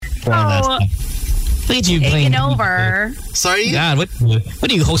for all that stuff. Look at you taking over. Sorry? God, what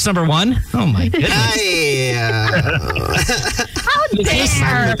are you, host number one? Oh my goodness. How dare!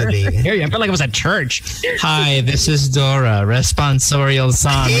 I felt like I was at church. Hi, this is Dora. Responsorial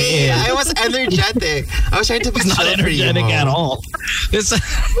song is... I was energetic. I was trying to be not energetic at all.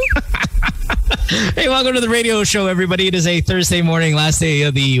 Hey, welcome to the radio show, everybody. It is a Thursday morning, last day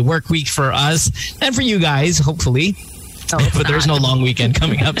of the work week for us and for you guys, hopefully. But there's no long weekend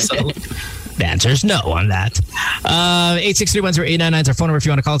coming up, so the answer is no on that. 863-10-899 is our phone number if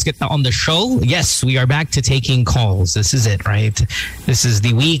you want to call us, get on the show. Yes, we are back to taking calls. This is it, right? This is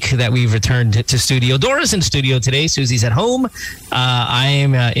the week that we've returned to studio. Dora's in studio today. Susie's at home. I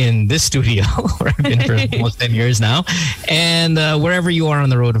am in this studio where I've been for almost 10 years now. And wherever you are on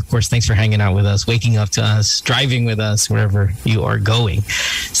the road, of course, thanks for hanging out with us, waking up to us, driving with us, wherever you are going.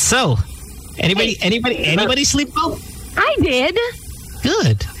 So, anybody sleep well? I did.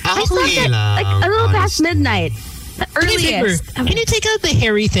 Good. I slept at like a little past midnight. The earliest. Can you take out the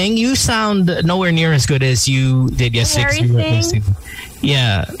hairy thing? You sound nowhere near as good as you did yesterday. Hairy thing?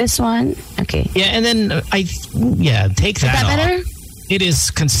 Yeah. This one? Okay. Yeah, and then take that Is that off. better? It is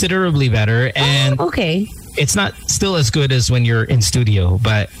considerably better, and okay. It's not still as good as when you're in studio,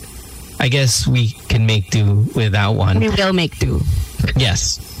 but I guess we can make do without one. We will make do.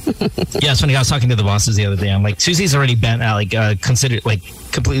 Yes. Yes, when I was talking to the bosses the other day, I'm like, Susie's already been considered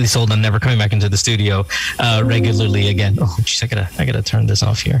completely sold on never coming back into the studio regularly again. Oh, jeez, I gotta turn this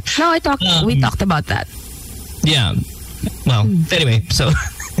off here. No, we talked about that. Yeah. Well, anyway, so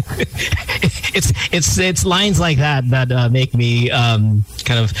it's lines like that make me kind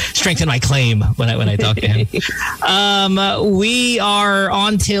of strengthen my claim when I talk to him. We are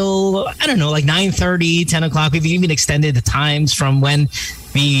on till, I don't know, like 9:30, 10 o'clock. We've even extended the times from when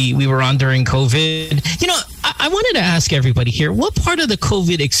we were on during COVID. You know, I wanted to ask everybody here, what part of the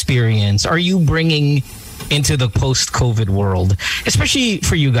COVID experience are you bringing into the post-COVID world? Especially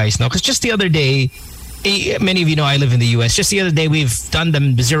for you guys now, because just the other day, many of you know I live in the US. Just the other day, we've done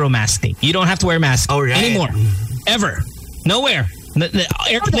the zero mask thing. You don't have to wear masks anymore. Ever. Nowhere. The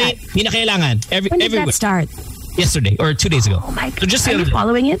airplane, hindi na kailangan. When did everywhere. that start? Yesterday or 2 days ago. Oh my God. So just the Are other you day.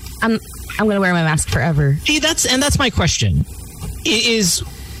 following it? I'm going to wear my mask forever. See, that's my question.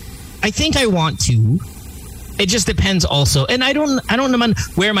 I think I want to. It just depends also. And I don't naman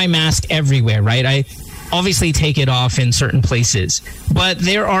wear my mask everywhere, right? I obviously take it off in certain places. But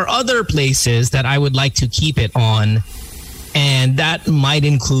there are other places that I would like to keep it on. And that might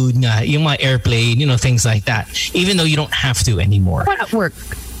include yung mga airplane, things like that. Even though you don't have to anymore. What at work?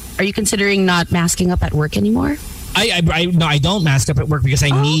 Are you considering not masking up at work anymore? I don't mask up at work because I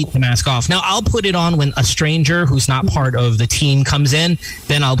need the mask off. Now, I'll put it on when a stranger who's not part of the team comes in.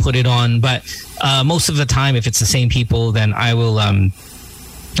 Then I'll put it on. But most of the time, if it's the same people, then I will,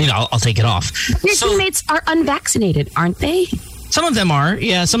 I'll take it off. Your teammates are unvaccinated, aren't they? Some of them are.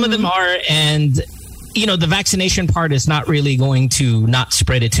 Yeah, some of them are. And, the vaccination part is not really going to not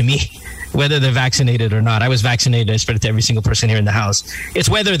spread it to me, whether they're vaccinated or not. I was vaccinated. I spread it to every single person here in the house. It's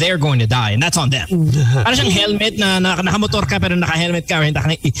whether they're going to die, and that's on them. Parang siyang helmet na nakamotor ka pero naka-helmet ka or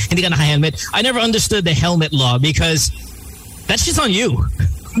hindi ka naka-helmet. I never understood the helmet law because that's just on you.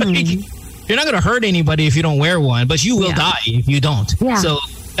 You're not going to hurt anybody if you don't wear one, but you will die if you don't. Yeah. So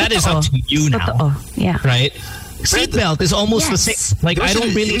that is up to you now. Yeah. Right? Seatbelt is almost the same. Like, I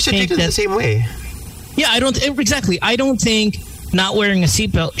don't really you should think take it the same way. Yeah, I don't think not wearing a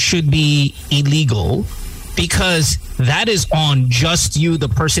seatbelt should be illegal because that is on just you, the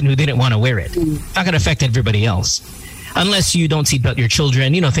person who didn't want to wear it. It's not going to affect everybody else. Unless you don't seatbelt your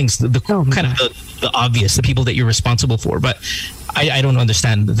children, things, the obvious, the people that you're responsible for. But I don't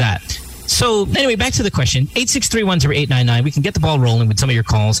understand that. So anyway, back to the question, 863-10-899. We can get the ball rolling with some of your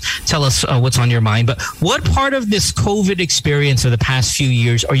calls. Tell us what's on your mind. But what part of this COVID experience of the past few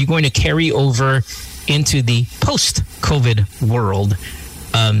years are you going to carry over into the post-COVID world,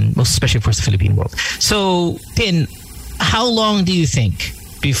 most especially, of course, the Philippine world? So, Tin, how long do you think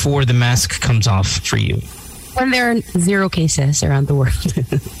before the mask comes off for you? When there are 0 cases around the world.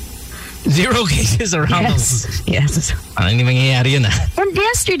 0 cases around the world? Yes. Ano hindi mangyayari yun And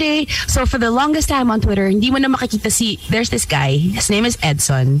yesterday, so for the longest time on Twitter, hindi mo na makikita there's this guy, his name is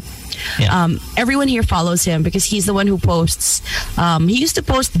Edson. Yeah. Everyone here follows him because he's the one who posts. He used to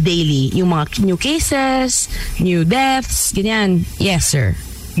post daily yung mga new cases, new deaths, ganyan. Yes, sir.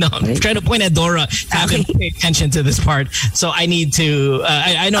 No, I'm trying to point at Dora to have him pay attention to this part. So I need to,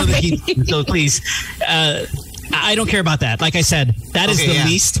 I know that so please, I don't care about that. Like I said, that is the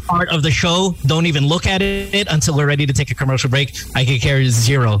least part of the show. Don't even look at it until we're ready to take a commercial break. I could carry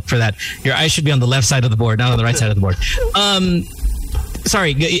 0 for that. Your eyes should be on the left side of the board, not on the right side of the board.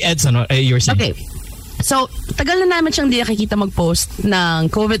 sorry, Edson, you were saying. Okay. So, tagal na namin siyang di nakikita mag-post ng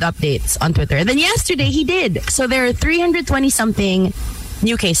COVID updates on Twitter. And then yesterday, he did. So, there are 320-something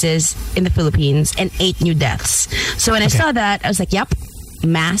new cases in the Philippines and 8 new deaths. So, when I saw that, I was like, yep,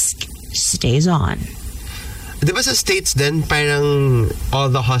 mask stays on. Di ba sa States then, parang all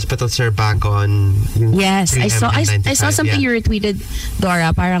the hospitals are back on? Yes, I saw something you retweeted,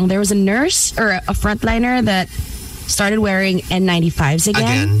 Dora. Parang there was a nurse or a frontliner that started wearing N95s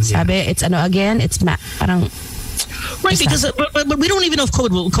again. Sabi, it's again. It's parang right, because but we don't even know if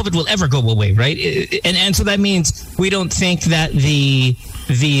COVID will ever go away, right? And so that means we don't think that the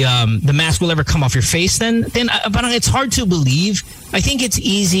mask will ever come off your face. Then parang it's hard to believe. I think it's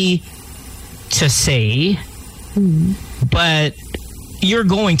easy to say. But you're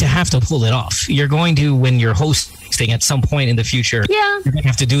going to have to pull it off. You're going to, when you're hosting at some point in the future, you're going to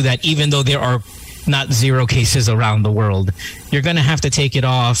have to do that, even though there are not 0 cases around the world. You're going to have to take it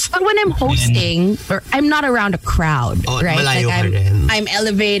off. But when I'm hosting, or I'm not around a crowd, right? Like I'm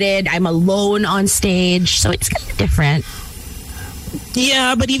elevated, I'm alone on stage, so it's kind of different.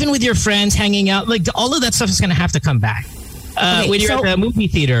 Yeah, but even with your friends hanging out, like all of that stuff is going to have to come back. When you're at the movie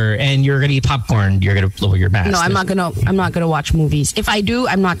theater and you're gonna eat popcorn, you're gonna lower your mask. No, I'm not gonna watch movies. If I do,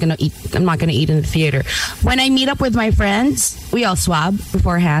 I'm not gonna eat in the theater. When I meet up with my friends, we all swab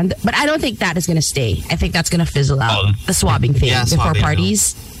beforehand. But I don't think that is gonna stay. I think that's gonna fizzle out. The swabbing thing before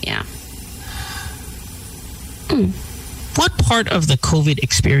parties. Yeah. What part of the COVID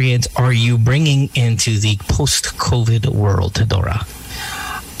experience are you bringing into the post-COVID world, Dora?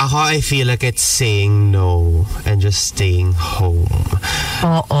 I feel like it's saying no and just staying home.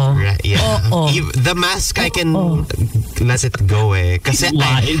 Right, yeah. The mask, I can let it go because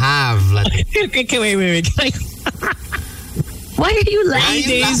I have. Okay, wait. Why are you laughing?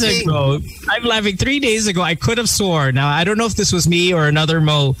 3 days ago, I'm laughing. 3 days ago, I could have swore. Now, I don't know if this was me or another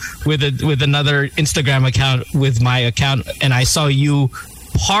Mo with another Instagram account with my account, and I saw you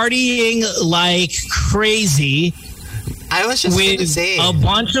partying like crazy. I was just with a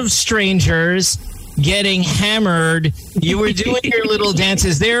bunch of strangers getting hammered. You were doing your little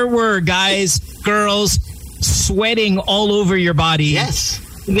dances. There were guys, girls sweating all over your body. Yes.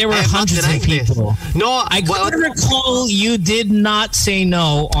 There were hundreds of people. No, I could recall you did not say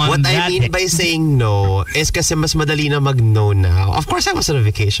no on what that. What I mean by saying no is kasi mas madali na mag-no now. Of course, I was on a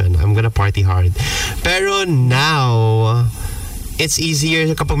vacation. I'm gonna party hard. Pero now, it's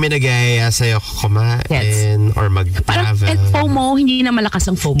easier kapag may nag-aaya sa'yo kumain or mag-travel. And FOMO, hindi na malakas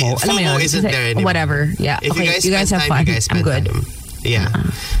ang FOMO. FOMO isn't there anymore. Whatever. Yeah. If okay, you guys have fun. I'm good. Time. Yeah.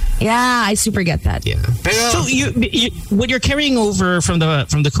 Yeah, I super get that. Yeah. Pero, so you what you're carrying over from the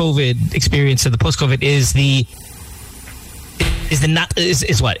COVID experience to the post-COVID is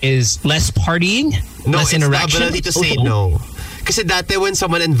less partying, less interaction. No, it's the ability to say no. Kasi dati when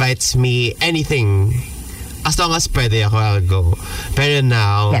someone invites me anything, as long as pwede ako, I'll go. Pero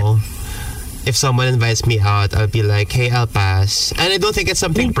now, if someone invites me out, I'll be like, hey, I'll pass. And I don't think it's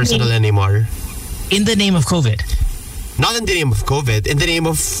something personal anymore. In the name of COVID? Not in the name of COVID. In the name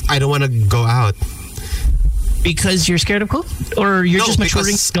of, I don't want to go out. Because you're scared of COVID? Or you're just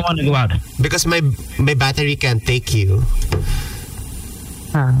maturing, don't want to go out? Because my battery can't take you.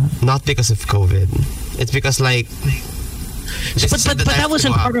 Not because of COVID. It's because like... But that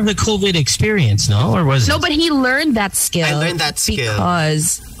wasn't part of the COVID experience, no? Or was it? No, but he learned that skill. I learned that skill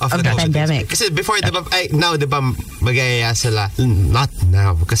because of the pandemic. Because before, now, mag-aaya sila. Not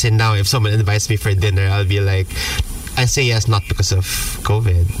now. Because now, if someone invites me for dinner, I'll be like, I say yes not because of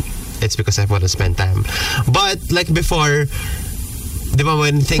COVID. It's because I want to spend time. But like before, di ba,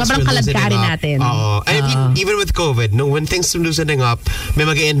 when things were loosening up, even with COVID, when things were loosening up, may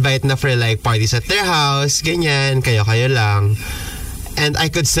mag-invite na for like parties at their house, ganyan, kayo lang. And I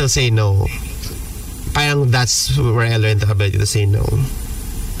could still say no. Parang that's where I learned the ability to say no.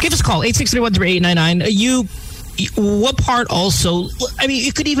 Give us a call, 863-13899. What part also, I mean,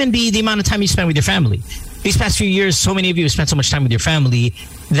 it could even be the amount of time you spend with your family. These past few years, so many of you have spent so much time with your family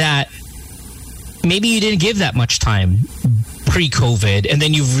that maybe you didn't give that much time pre-COVID, and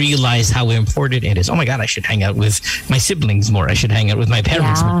then you've realized how important it is. Oh my God, I should hang out with my siblings more. I should hang out with my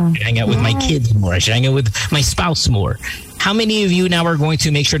parents more. I should hang out with my kids more. I should hang out with my spouse more. How many of you now are going to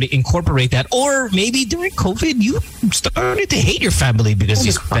make sure to incorporate that? Or maybe during COVID, you started to hate your family because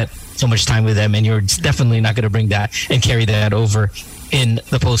you spent so much time with them, and you're definitely not going to bring that and carry that over in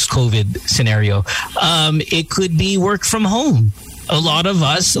the post-COVID scenario. It could be work from home. A lot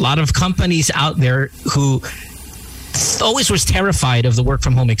of companies out there who always was terrified of the work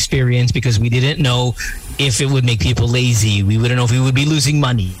from home experience because we didn't know if it would make people lazy. We wouldn't know if we would be losing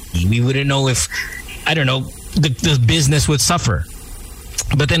money. We wouldn't know if, I don't know, the business would suffer.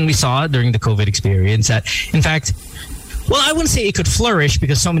 But then we saw during the COVID experience that, in fact, well, I wouldn't say it could flourish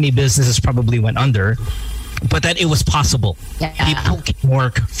because so many businesses probably went under, but that it was possible. Yeah. People can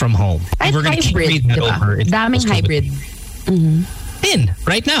work from home. And we're going to carry that over. Daming hybrid. In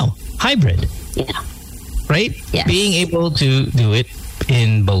right now, hybrid. Yeah. Right? Yes. Being able to do it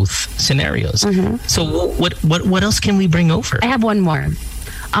in both scenarios. So what else can we bring over? I have one more.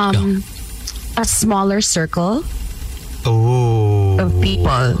 A smaller circle of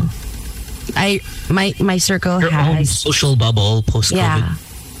people. My circle Your has own social bubble post-COVID.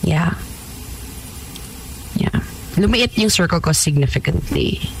 Yeah. Lumiit yung circle ko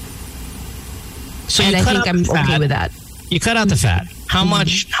significantly. So and I think I'm okay with that. You cut out the fat. How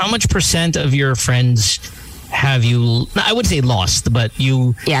much percent of your friends have you, I would say lost, but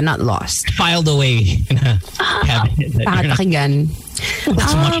you not lost. Filed away in a cabinet that pakinggan.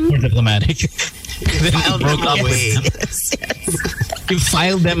 That's much more diplomatic. Filed them away. You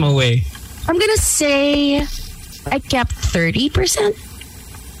filed them away. I'm gonna say I kept 30%.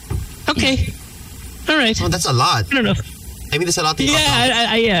 Okay. All right. Oh, that's a lot. I don't know. I mean, that's a lot.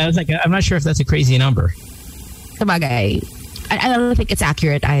 I was like, I'm not sure if that's a crazy number. Sabagay. I don't think it's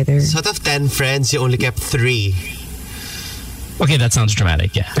accurate either. So out of 10 friends, you only kept 3. Okay, that sounds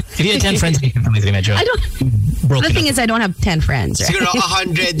dramatic, yeah. If you had 10 friends, you can only medyo. I don't. The thing is, I don't have 10 friends. Right? Siguro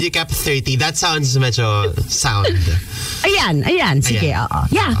 100, you kept 30. That sounds medyo sound. Ayan. Sige,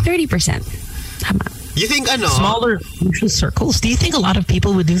 yeah, 30%. Tama. You think smaller social circles? Do you think a lot of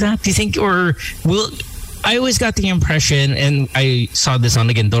people would do that? Do you think, or will... I always got the impression, and I saw this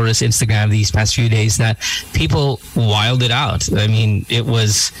on again Dora's Instagram these past few days, that people wilded out. I mean, it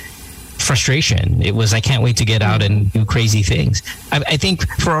was frustration. It was, I can't wait to get out and do crazy things. I think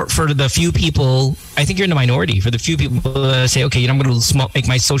for the few people, I think you're in the minority. For the few people that say, okay, I'm going to make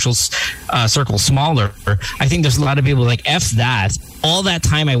my social circle smaller. I think there's a lot of people like, F that. All that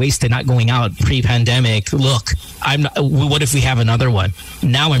time I wasted not going out pre-pandemic. Look, what if we have another one?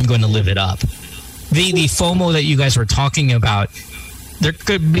 Now I'm going to live it up. The FOMO that you guys were talking about, there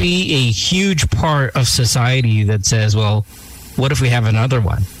could be a huge part of society that says, well, what if we have another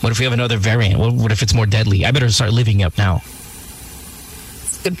one? What if we have another variant? What if it's more deadly? I better start living up now.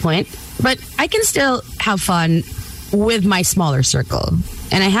 Good point. But I can still have fun with my smaller circle.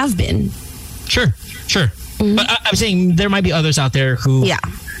 And I have been. Sure. Mm-hmm. But I'm saying there might be others out there who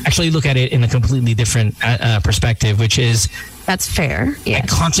actually look at it in a completely different perspective, which is... That's fair. Yes. I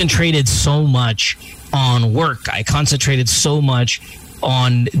concentrated so much on work. I concentrated so much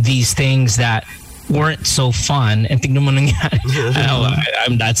on these things that weren't so fun. And tignan mo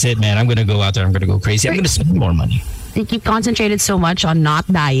nangyari. That's it, man. I'm going to go out there. I'm going to go crazy. I'm going to spend more money. You concentrated so much on not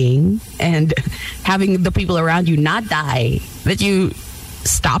dying and having the people around you not die that you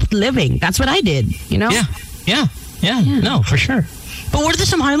stopped living. That's what I did, Yeah. No, for sure. But were there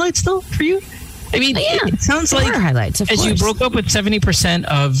some highlights, though, for you? I mean, it sounds like highlights, of course. You broke up with 70%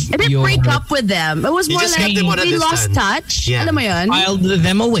 of I didn't break up with them. It was more like we lost touch. Yeah. Alam mo yun? Filed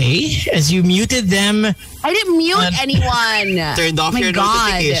them away as you muted them. I didn't mute anyone. Turned off your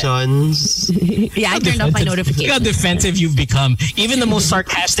notifications. I turned off my notifications. Look how defensive you've become. Even the most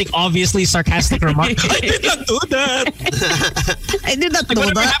obviously sarcastic remark. I did not do that. I did not do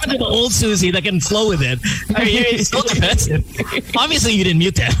whatever that. happened to the old Susie that can flow with it? I mean, it's so defensive. Obviously, you didn't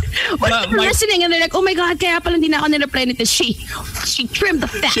mute them. What if you're listening and they're like, oh my God, kaya pala hindi na ako nireply nito. She trimmed the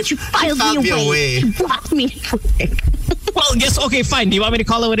fat. She filed me away. She blocked me. Well, yes, okay, fine. Do you want me to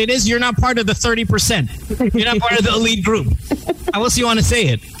call it what it is? You're not part of the 30%. You're not part of the elite group. How else do you want to say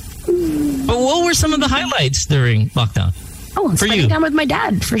it? But what were some of the highlights during lockdown? Oh, spending time with my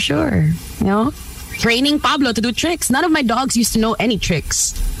dad, for sure. Training Pablo to do tricks. None of my dogs used to know any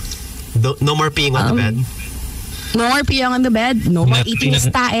tricks. No more peeing on the bed. No more peeing on the bed. No more eating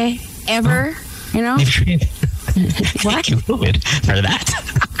tae. Ever. What? Thank you, COVID, for that.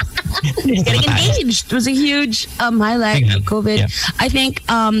 Getting engaged was a huge highlight of COVID. Yeah. I think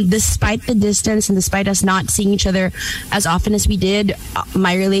despite the distance and despite us not seeing each other as often as we did,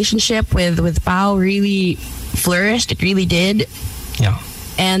 my relationship with Pao really flourished. It really did. Yeah.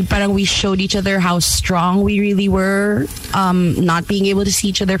 And parang we showed each other how strong we really were, not being able to see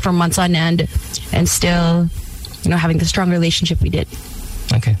each other for months on end, and still, having the strong relationship we did.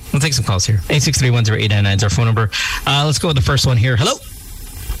 Okay, we'll take some calls here. 863-1089 is our phone number. Let's go with the first one here. Hello.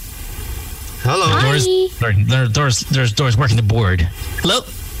 Hi. Doors working the board. Hello.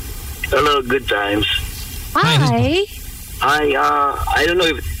 Hello, good times. Hi. I don't know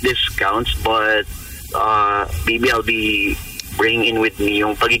if this counts, but maybe I'll be bringing in with me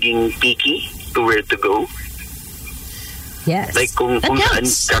yung pagiging picky to where to go. Yes. Like kung saan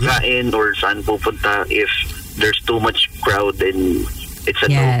kakain or saan pupunta if there's too much crowd and it's a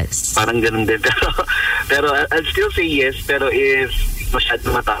Yes. no. Parang ganun din. Pero I'll still say yes. Pero if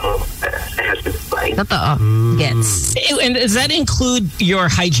masyadong matao, I have to decline. Totoo. Gets. And does that include your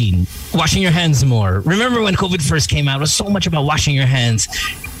hygiene? Washing your hands more? Remember when COVID first came out, it was so much about washing your hands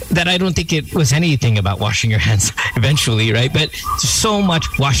that I don't think it was anything about washing your hands eventually, right? But so much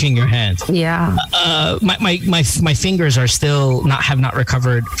washing your hands. Yeah. My fingers are still have not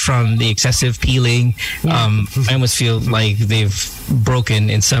recovered from the excessive peeling. Yeah. I almost feel like they've broken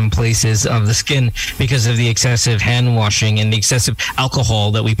in some places of the skin because of the excessive hand washing and the excessive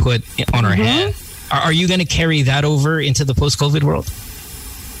alcohol that we put on our hand. Are you going to carry that over into the post-COVID world?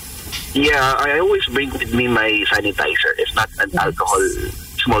 Yeah, I always bring with me my sanitizer. It's not an alcohol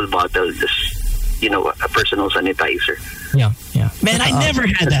small bottle, just, a personal sanitizer. Yeah. Man, I never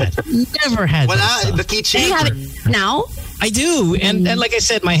had that. Never had that. The keychain. Do you have it now? I do, and like I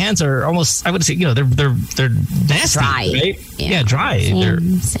said, my hands are almost. I would say, they're nasty, Dry. right? Yeah. Dry.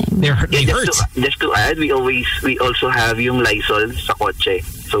 Same. They hurt. Just to add, we also have yung Lysol sa kotse.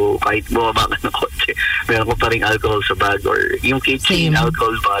 So kahit bumaba ka ng kotse, meron ko pa rin alcohol sa bag or yung kitchen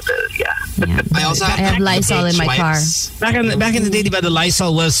alcohol bottle. Yeah. I also have Lysol in my car. Back in the day, diba, the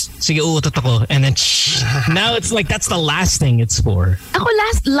Lysol was sige utot ako, and then now it's like that's the last thing it's for. Ako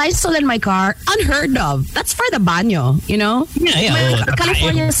Lysol in my car, unheard of. That's for the banyo, Yeah.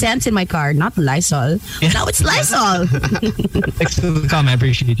 California scents in my car, not Lysol. Yeah. Now it's Lysol. Thanks for the comment. I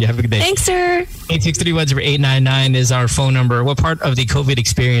appreciate you. Have a good day. Thanks, sir. 863-10899 is our phone number. What part of the COVID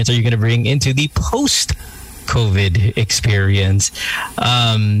experience are you going to bring into the post-COVID experience?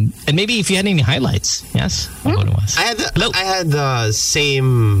 And maybe if you had any highlights. Yes? What it was. I had the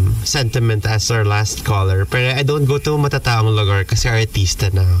same sentiment as our last caller, pero I don't go to matataong lugar kasi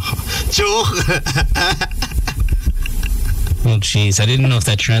artista na ako. Joke! Oh, jeez. I didn't know if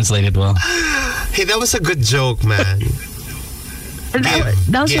that translated well. Hey, that was a good joke, man.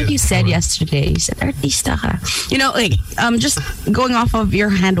 That was what you said yesterday. You said, artista ka. Just going off of your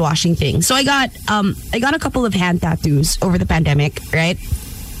hand washing thing. So I got a couple of hand tattoos over the pandemic, right?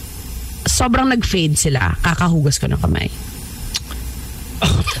 Sobrang nag-fade sila. Kakahugas ko ng kamay.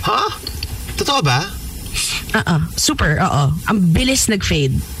 Huh? Totoo ba? Super, Ang bilis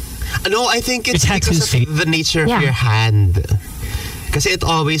nag-fade. No, I think it's Your tattoos because of the nature of your hand. Kasi it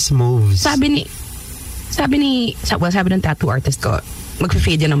always moves. Sabi ng tattoo artist ko,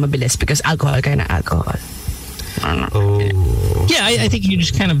 mag-fade yan ng mabilis because alcohol kaya na alcohol. Oh. Yeah, I think you're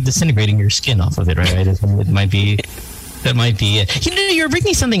just kind of disintegrating your skin off of it, right? It might be... That might be it. You're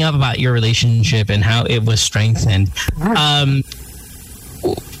bringing something up about your relationship and how it was strengthened.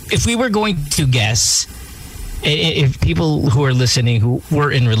 If we were going to guess, if people who are listening who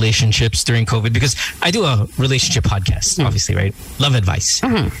were in relationships during COVID, because I do a relationship podcast, obviously, right? Love Advice.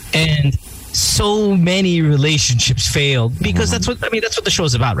 And so many relationships failed because that's what the show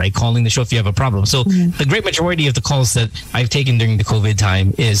is about, right? Calling the show if you have a problem. So the great majority of the calls that I've taken during the COVID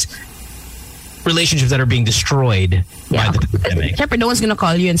time is relationships that are being destroyed by the pandemic. Siyempre, no one's gonna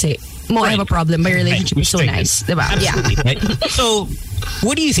call you and say, I have a problem. My relationship is so nice. Diba? Absolutely. Yeah. Right? So,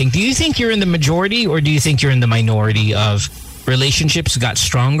 what do you think? Do you think you're in the majority or do you think you're in the minority of relationships got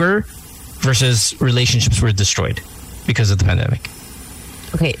stronger versus relationships were destroyed because of the pandemic?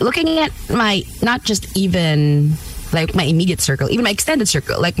 Okay, looking at my, not just even like my immediate circle, even my extended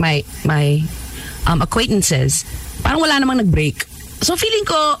circle, like my acquaintances, parang wala namang nag-break. So feeling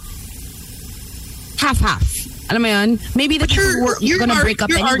ko, half-half. Alam mo yun? Maybe the people were gonna break up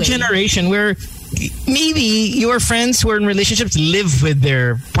anyway. You're our generation where maybe your friends who are in relationships live with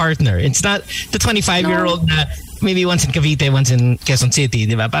their partner. It's not the 25-year-old na maybe once in Cavite, once in Quezon City,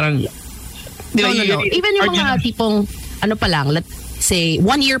 di ba? Parang, di ba? No. Even yung mga tipong, ano pa lang, let's say,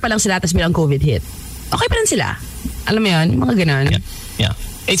 1 year pa lang sila tapos bilang COVID hit. Okay pa rin sila. Alam mo yun? Yung mga ganon. Yeah.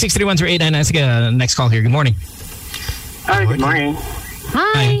 863-10899. Sige, next call here. Good morning. Hi, good morning.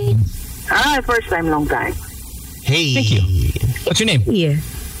 Hi. Hi, first time, long time. Hey. Thank you. What's your name? Yeah.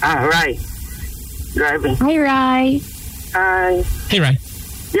 Rai. Driving. Hi, Rai. Hi. Hey, Ryan.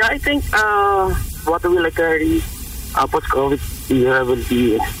 Yeah, I think what will occur post-COVID era will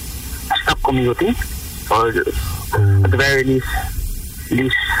be stop commuting or at the very least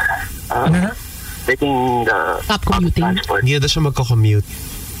taking the Stop commuting. transport. Hindi na siya magko-commute.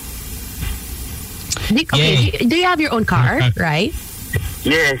 Do you have your own car, right?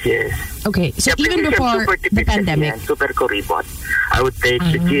 Yes. Okay, so Yeah, even before super the pandemic. super kuripot. I would take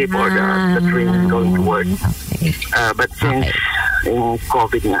the jeep or the train going to work. Okay. But since in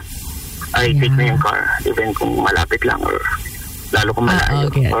COVID nga, I take na yung car even kung malapit lang or lalo kung malayo.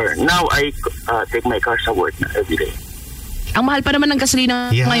 Okay. Or now I take my car sa work na every day. Ang mahal pa naman ng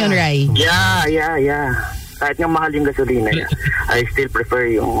gasolina ngayon, Rai. Yeah. kahit yung mahal yung gasolina niya, I still prefer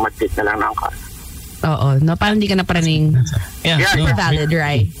yung matchit na lang ng car. Oo, no, parang hindi ka na paraning super valid,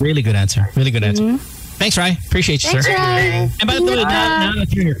 right? Really good answer. Really good answer. Thanks, Rai. Appreciate you, Thanks, sir. Rai. And by the way, now if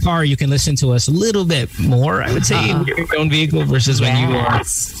you're in your car, you can listen to us a little bit more, I would say, in your own vehicle versus when you are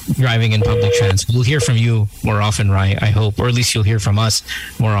driving in public transit. We'll hear from you more often, Rai, I hope, or at least you'll hear from us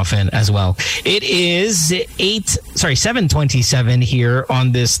more often as well. It is 7:27 here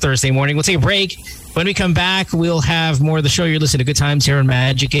on this Thursday morning. We'll take a break. When we come back, we'll have more of the show. You're listening to Good Times here on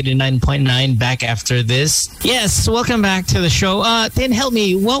Magic 89.9 back after this. Yes, welcome back to the show. Then help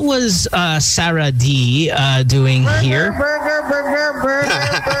me. What was Sarah D doing here? Burger.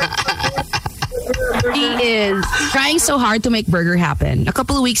 He is trying so hard to make burger happen. A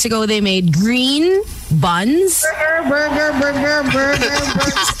couple of weeks ago, they made green buns. Burger.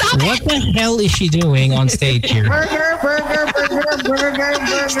 What the hell is she doing on stage here? Burger.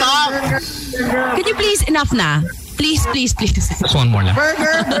 Stop! Can you please, enough na. Please. Just one more now.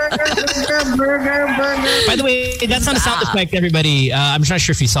 Burger. By the way, that's not a sound effect, everybody. I'm not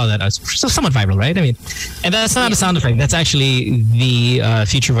sure if you saw that. So somewhat viral, right? I mean, and that's not a sound effect. That's actually the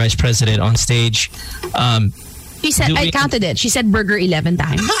future vice president on stage. She said, I counted it. She said burger 11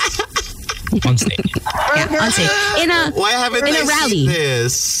 times. On stage. Yeah, on stage. Why haven't in I a rally. seen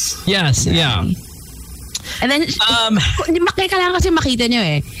this? Yes, yeah. And then, kailangan kasi makita nyo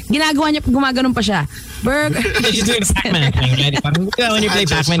eh. Gumaganon pa siya. Burger. She's doing the Pac-Man thing, right? When you play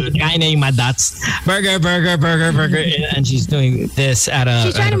Pac-Man, kaya na yung mad dots. Burger. And she's doing this at a...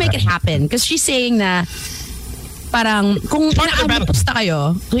 She's trying to make it happen. Because she's saying na parang kung inaalipusta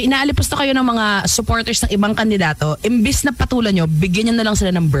kayo ng mga supporters ng ibang kandidato, imbis na patulan nyo, bigyan nyo na lang sila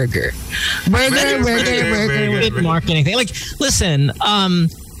ng burger. Burger. Marketing thing. Like, listen,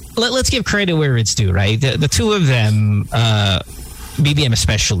 let's give credit where it's due, right? The two of them, BBM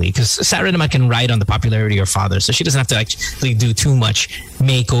especially, because Sarah naman can ride on the popularity of her father, so she doesn't have to actually do too much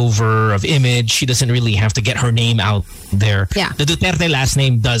makeover of image. She doesn't really have to get her name out there. Yeah. The Duterte last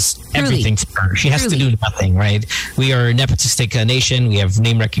name does everything to her. She has to do nothing, right? We are a nepotistic nation. We have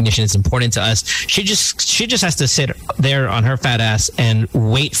name recognition. It's important to us. She just has to sit there on her fat ass and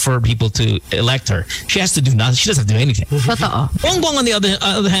wait for people to elect her. She has to do nothing. She doesn't have to do anything. Totoo. Bongbong, on the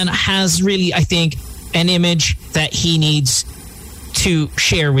other hand, has really, I think, an image that he needs to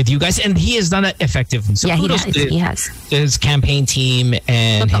share with you guys, and he has done that effectively. So yeah, he has. His campaign team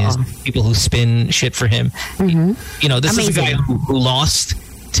and his people who spin shit for him. Mm-hmm. You know, this Amazing. is a guy who lost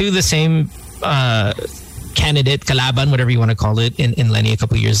to the same candidate, Kalaban, whatever you want to call it, in Lenny a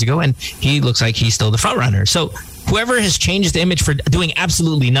couple of years ago, and he looks like he's still the front runner. So whoever has changed the image for doing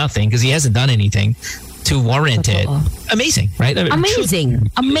absolutely nothing, because he hasn't done anything to warrant it, amazing, right?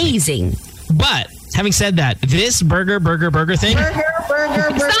 Amazing. But having said that, this burger thing,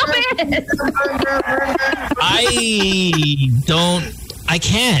 Stop it! I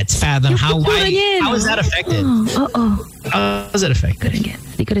can't fathom how is that affected? How is it affected?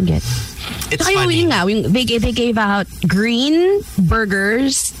 They couldn't get. It's funny. They gave out green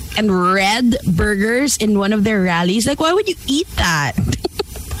burgers and red burgers in one of their rallies. Like, why would you eat that?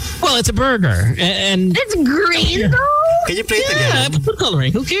 Well, it's a burger, and it's green though. Can you play it again? Food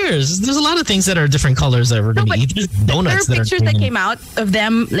coloring. Who cares? There's a lot of things that are different colors that we're going to eat. There's donuts there are pictures that came out of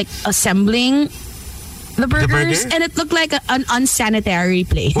them like assembling the burgers, and it looked like an unsanitary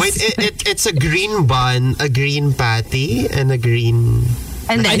place. Wait, it's a green bun, a green patty, and a green...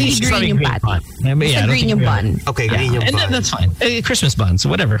 And then green patty. It's a green bun. Okay, green bun. And that's fine. Christmas buns,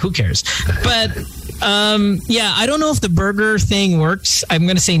 whatever. Who cares? But... I don't know if the burger thing works. I'm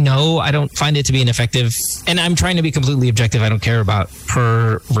going to say no. I don't find it to be ineffective. And I'm trying to be completely objective. I don't care about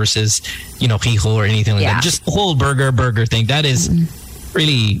her versus, Hijo or anything like that. Just the whole burger thing. That is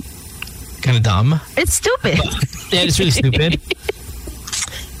really kind of dumb. It's stupid. Yeah, it's really stupid.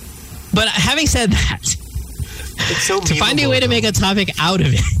 But having said that, it's so to find a way to make a topic out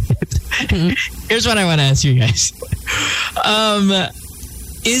of it, here's what I want to ask you guys.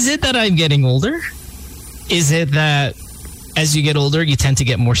 Is it that I'm getting older? Is it that as you get older, you tend to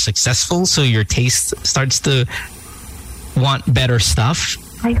get more successful, so your taste starts to want better stuff?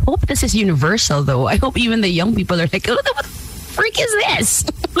 I hope this is universal, though. I hope even the young people are like, what the freak is this?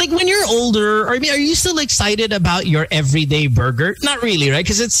 Like, when you're older, are you still excited about your everyday burger? Not really, right?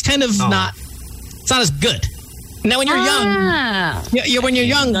 Because it's kind of not... It's not as good. Now, when you're young, when you're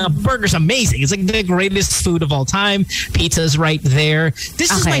young, burger's amazing. It's like the greatest food of all time. Pizza's right there.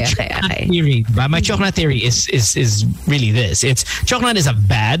 This is my chocolate theory. My chocolate theory is really this. Chocolate is a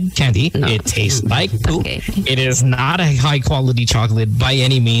bad candy. No. It tastes like poop. Okay. It is not a high quality chocolate by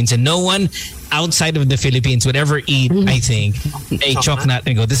any means, and no one outside of the Philippines would ever eat, I think, a chocolate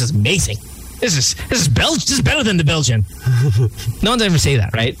and go, this is amazing. This is better than the Belgian. No one's ever say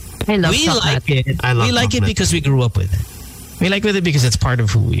that, right? I love we chocolate. like it. I love we like it chocolate. because we grew up with it. We like it because it's part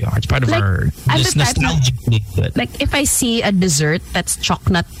of who we are. It's part of Like, our I'm just the type of- nostalgically good. Like if I see a dessert that's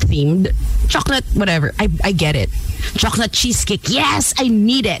chocolate themed, chocolate whatever, I get it. Chocolate cheesecake, yes, I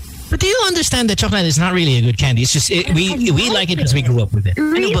need it. But do you understand that chocolate is not really a good candy? It's just we like it because we grew up with it. I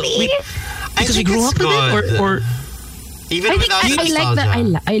know, but Really? because we think grew it's up with it, or Even I think without I like that.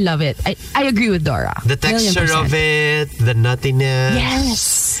 nostalgia. I love it. I agree with Dora. The texture Million of percent. it, the nuttiness.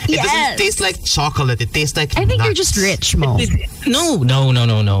 Yes. It doesn't Yes. taste like chocolate. It tastes like I think you're nuts. just rich, Mo. no.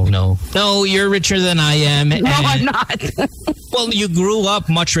 No, you're richer than I am. No, I'm and- not. Well, you grew up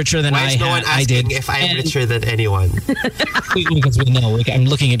much richer than Why is no one I asking did. if I'm And- richer than anyone? Because we know. Like, I'm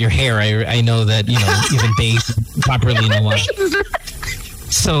looking at your hair. I know that even bathed properly. No one.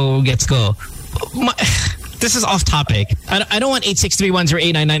 So let's go. This is off topic. I don't want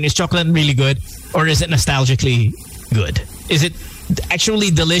 863108999. Is chocolate really good, or is it nostalgically good? Is it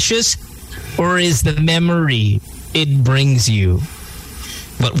actually delicious, or is the memory it brings you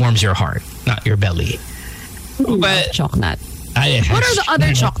what warms your heart, not your belly? But Chocolate. what What are the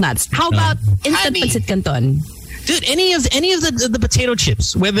other chocolates? How about instant Honey. pancit canton? Dude, any of the potato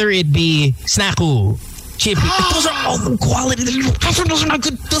chips, whether it be Snacku, Chippy, those are all good quality. Those are not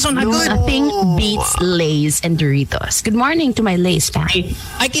good. Those are not good. Nothing beats Lay's and Doritos. Good morning to my Lay's fan.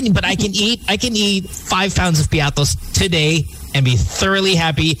 I can eat 5 pounds of piatos today and be thoroughly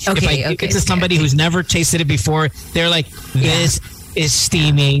happy. If I give it to somebody who's never tasted it before, they're like, this is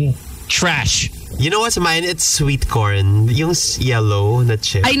steaming trash. You know what's mine? It's sweet corn. Yung yellow na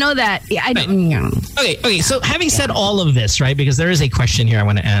chip. I know that. Yeah, I know. Okay. So having said all of this, right? Because there is a question here I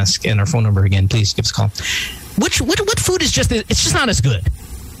want to ask, and our phone number again, please give us a call. What food is it's just not as good?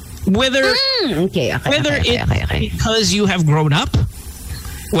 Whether Okay. it's because you have grown up,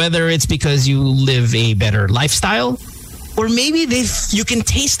 whether it's because you live a better lifestyle, or maybe you can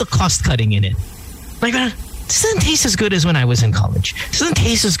taste the cost cutting in it. Like, this doesn't taste as good as when I was in college. This doesn't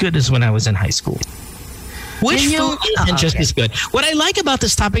taste as good as when I was in high school. Which food isn't just as good? What I like about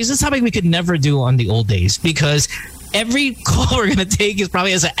this topic is this topic we could never do on the old days, because every call we're going to take is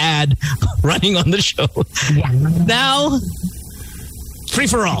probably as an ad running on the show. Yeah. Now, free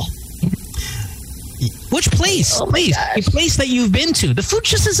for all. Which place? A place that you've been to. The food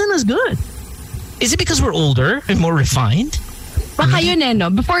just isn't as good. Is it because we're older and more refined? Baka yun no?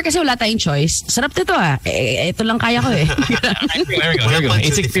 Before kasi wala tayong choice. Sarap nito ito lang kaya ko eh. There we go.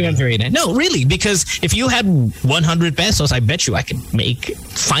 86138. No, really, because if you had 100 pesos, I bet you I could make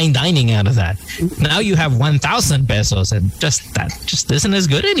fine dining out of that. Now you have 1,000 pesos, and that just isn't as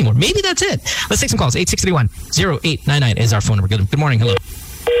good anymore. Maybe that's it. Let's take some calls. 8631-0899 is our phone number. Good morning. Hello.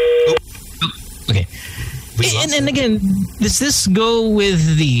 Okay. And again, does this go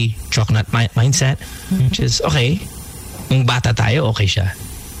with the chocolate mindset? Which is, okay, kung bata tayo, okay siya.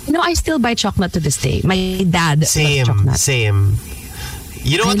 I still buy chocolate to this day. My dad loves chocolate. Same.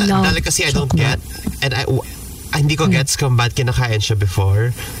 You know what? I love Delicacy I don't get, chocolate. and hindi ko gets kung ba't kinakain siya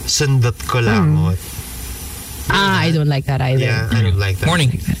before. Sundot ko lang. I don't like that either. Yeah, I don't like that.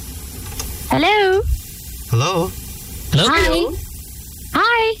 Morning. Hello. Hello? Hello?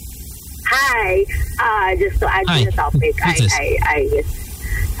 Hi. Hi. Hi. Just to add Hi. to the topic, Who's this?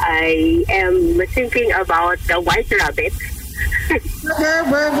 I am thinking about the white rabbit.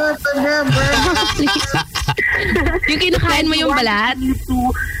 Yung kinakain mo yung balat?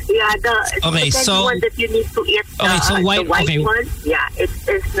 Okay, the so- one that you need to eat. so the white- white okay. one. Yeah,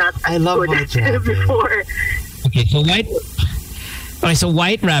 it's not I as love good white as rabbit. before. Okay, so white. Okay, so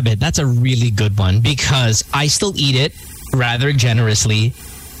white rabbit. That's a really good one because I still eat it rather generously.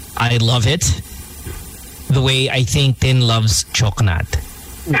 I love it the way I think Tin loves chocolate.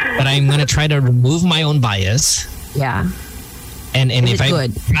 But I'm gonna try to remove my own bias. Yeah. And Is if it I'm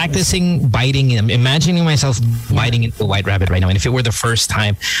good? practicing biting, I'm imagining myself biting into a white rabbit right now. And if it were the first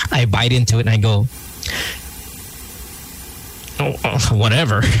time I bite into it and I go,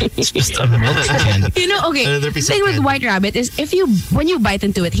 whatever. It's just a milk candy. Okay. Another The piece thing of with candy. white rabbit is when you bite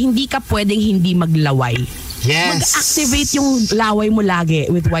into it, hindi ka pwedeng hindi maglaway. Yes. Mag-activate yung laway mo lagi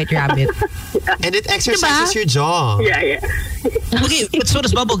with white rabbit. And it exercises your jaw. Yeah. Okay, but so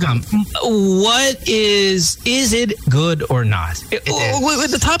does bubblegum. What is it good or not?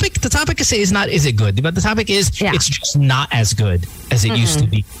 is. The topic to say is not is it good, but the topic is it's just not as good as it used to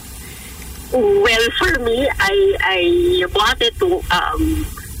be. Well, for me, I bought it to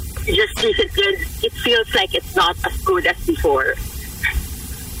just recently. And it feels like it's not as good as before.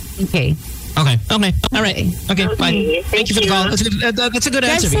 Okay. Okay. All right. Okay, fine. Okay, Thank you for the thank call. That's a good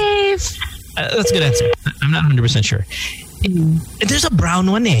Get answer. safe. That's a good answer. I'm not 100% sure. There's a brown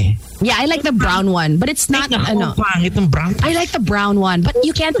one eh. Yeah, I like the brown one, but it's not. Pangit ng brown. I like the brown one, but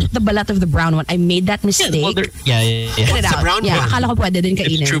you can't eat the balat of the brown one. I made that mistake. Yeah. Get it the out. brown Yeah, one? akala ko pwede din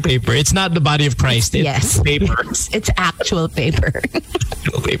kainin. It's true paper. It's not the body of Christ. It's Yes. paper. It's actual paper.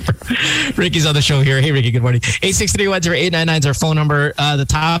 Paper. Ricky's on the show here. Hey, Ricky, good morning. 863-10899 is our phone number. The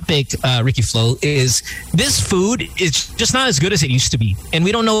topic, Ricky Flo, is this food is just not as good as it used to be. And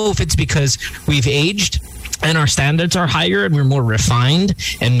we don't know if it's because we've aged and our standards are higher and we're more refined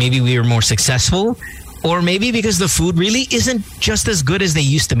and maybe we are more successful, or maybe because the food really isn't just as good as they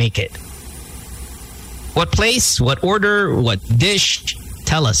used to make it. What place, what order, what dish?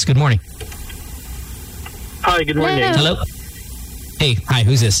 Tell us. Good morning. Hi, good morning. Hello. Hey, hi,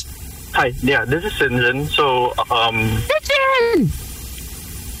 who's this? Hi, yeah, this is Sinjin. So,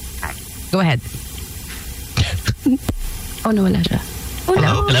 Go ahead. Oh no, wala siya. Oh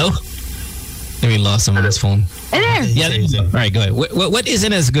no. Hello? Maybe we lost someone on his phone. Hey there. Yeah, there you go. All right, go ahead. What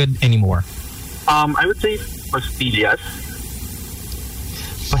isn't as good anymore? I would say pastillas.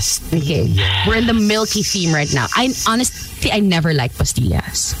 Okay, we're in the milky theme right now. I honestly, I never like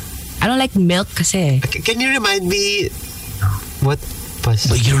pastillas. I don't like milk kasi. Can you remind me what pastillas?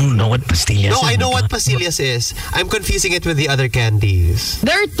 But you don't know what pastillas is? No, I know what pastillas is. I'm confusing it with the other candies.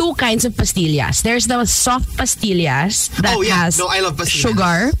 There are two kinds of pastillas. There's the soft pastillas that has I love pastillas.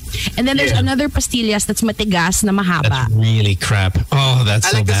 sugar. And then there's another pastillas that's matigas na mahaba. That's really crap. Oh, that's I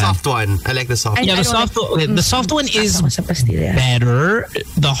so like the bad. soft one. I like the soft one. Yeah, the soft one is Sa pastillas. better.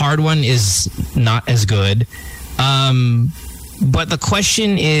 The hard one is not as good. But the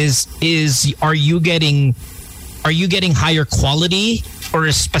question is are you getting higher quality, or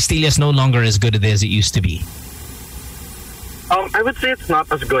is pastillas no longer as good as it used to be? I would say it's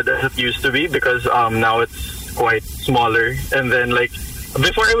not as good as it used to be because now it's quite smaller. And then like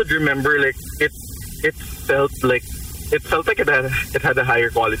before, I would remember like it felt like it had a higher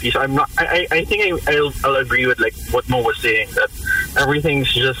quality. So I'm not. I think I'll agree with like what Mo was saying, that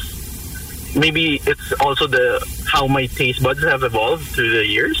everything's just. Maybe it's also how my taste buds have evolved through the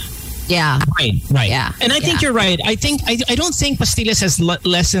years. Yeah. Right. Yeah. And I think you're right. I don't think pastillas has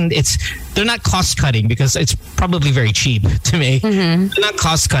lessened they're not cost cutting because it's probably very cheap to make. Mm-hmm. They're not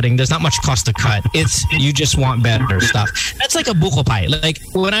cost cutting. There's not much cost to cut. It's you just want better stuff. That's like a buko pie. Like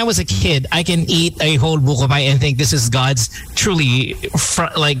when I was a kid, I can eat a whole buko pie and think this is God's truly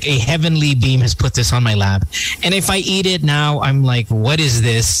like a heavenly beam has put this on my lap. And if I eat it now, I'm like, what is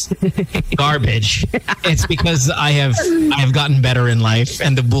this garbage? It's because I have gotten better in life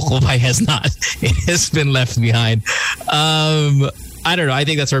and the buko pie has not. It has been left behind. I don't know. I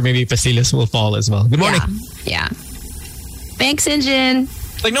think that's where maybe pastillas will fall as well. Good morning. Yeah. Thanks, Injin.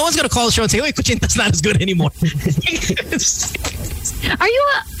 Like no one's gonna call the show and say, "Oh, kuchinta's not as good anymore." Are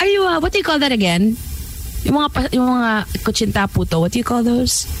you what do you call that again? Yung mga kuchinta puto, what do you call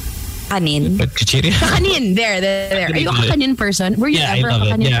those? Kanin. But kuchinta. Kanin. There. Are you a kanin person? Were you ever a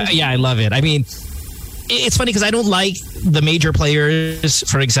kanin person? Yeah, I love it. I mean, it's funny because I don't like the major players.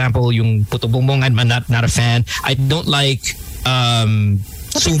 For example, yung Puto Bongbong, I'm not a fan. I don't like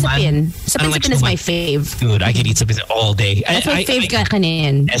Sapin. Sapin is my fave. Dude, I can eat sapin all day. That's my fave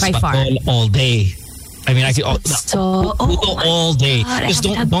kanin by far. All day. I mean, I can puto all day. God, just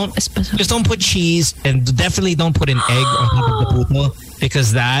don't put cheese, and definitely don't put an egg on top of the puto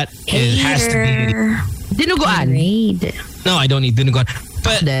because that has to be dinuguan. No, I don't need dinuguan.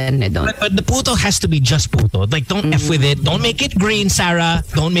 But then I don't. But the puto has to be just puto. Like, don't F with it. Don't make it green, Sarah.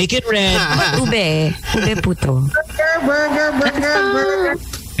 Don't make it red. Ube puto.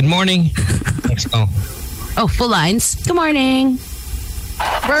 Good morning. Next call. Oh, full lines. Good morning.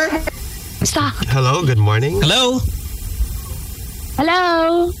 Stop. Hello, good morning. Hello.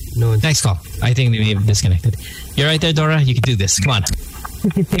 Hello. No, Next call. I think they may have disconnected. You're right there, Dora. You can do this. Come on.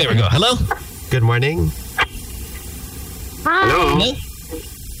 There we go. Hello. good morning. Hi. Hello.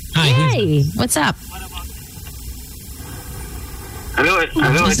 Hi. Hey. What's up? Hello.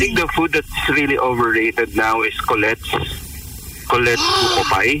 I think the food that's really overrated now is Colette's buko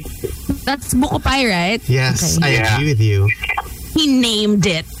pie. That's buko pie, right? Yes, Okay. I agree with you. He named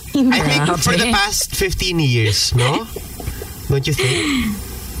it. I think for the past 15 years, no? Don't you think?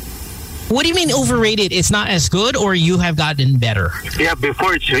 What do you mean overrated? It's not as good, or you have gotten better? Yeah,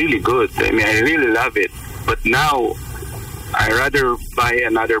 before it's really good. I mean, I really love it. But now, I rather buy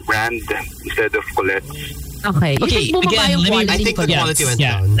another brand instead of Colette. Okay. You think bumaba again, yung let me- quality I think ko the dyan? quality went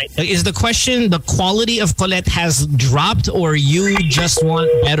Yeah. down. Is the question the quality of Colette has dropped, or you just want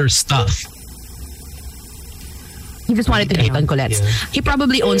better stuff? He just wanted to hate on Colette's. Yeah. He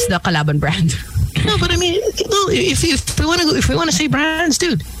probably owns the Calaban brand. No, but I mean, if we want to say brands,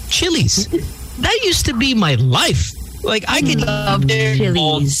 dude, Chili's. That used to be my life. Like I could love all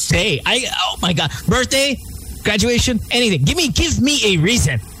Chili's. day. Oh my god, birthday, graduation, anything. Give me a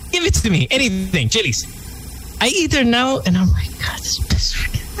reason. Give it to me. Anything. Chili's. I eat there now, and I'm like, God, this is best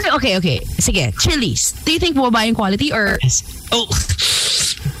freaking. Okay. Sige, Chili's. Do you think bumaba yung quality or Oh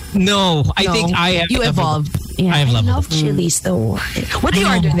no, I think I have. You evolved. Yeah, I have leveled. love Chili's though. What do you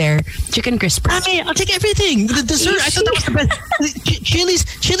order there? Chicken crispers. I mean, I'll take everything. The dessert, I thought that was the best.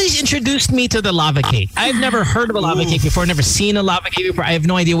 Chili's introduced me to the lava cake. I've never heard of a lava cake before, never seen a lava cake before. I have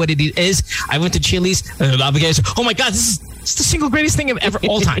no idea what it is. I went to Chili's, lava cake. Oh my God, this is the single greatest thing of ever,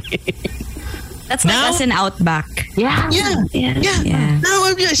 all time. That's like us in Outback. Yeah. Now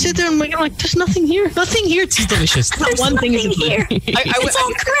I sit there and I'm like, there's nothing here. Nothing here is delicious. Not one thing is here. It's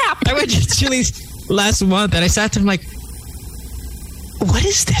all crap. I went to Chili's last month and I sat there and I'm like, what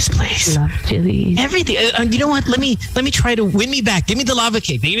is this place? Love Chili's. Everything. You know what? Let me try to win me back. Give me the lava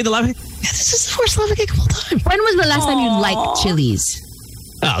cake. Give me the lava cake. Yeah, this is the worst lava cake of all time. When was the last time you liked Chili's?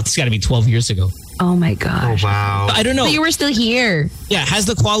 Oh, it's got to be 12 years ago. Oh my Oh, gosh. wow. I don't know. So you were still here. Yeah, has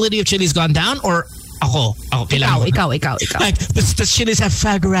the quality of Chili's gone down or ako? Kailangan ko. Ikaw. Like, does Chili's have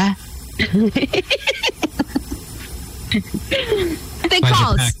foie gras? Take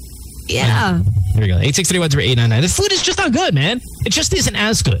calls. Yeah. Here we go. 863-10899. The food is just not good, man. It just isn't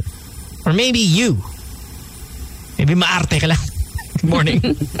as good. Or maybe you. Maybe maarte ka lang. Good morning.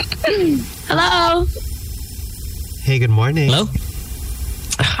 Hello. Hey, good morning. Hello?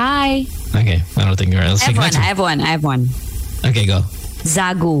 Hi. Okay. I don't think you're right. Let's I take have the next one. I have one. Okay, go.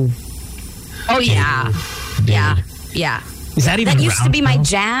 Zagu. Oh yeah. Dude. Yeah. Is that even That used to around be my now?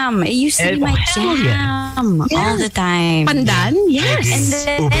 jam. It used to be my hell yeah. jam all the time. Pandan? Yes.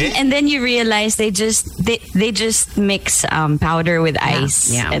 And then you realize they just mix powder with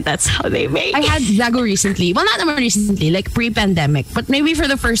ice. Yeah. And that's how they make I had Zago recently. Well, not naman recently, like pre-pandemic, but maybe for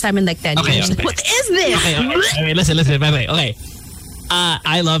the first time in like 10 Okay, years. okay. What is this? Okay, listen. Wait. Okay.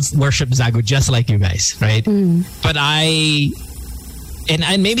 I love worship Zagu just like you guys, right? But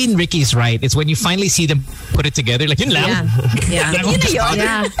and maybe Ricky's right. It's when you finally see them put it together, like yun lang. Yeah. Yun na yun.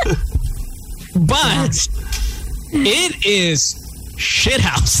 Yeah. But it is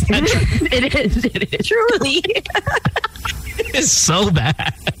shithouse. It is. Truly. It is so bad.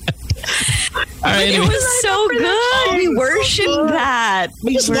 All right, It anyway. was so good. We worshipped that.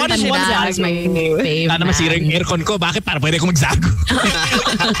 We just watched one Pandan is my fave. Sana masira yung aircon ko. Bakit? Para pwede ko magzago.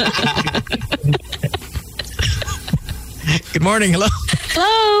 Good morning. Hello.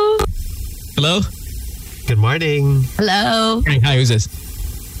 Hello. Good morning. Hello. Hey, hi, who's this?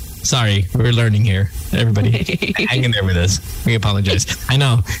 Sorry, we're learning here. Everybody, hang in there with us. We apologize. I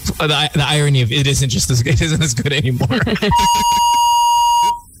know the irony of it isn't as good anymore.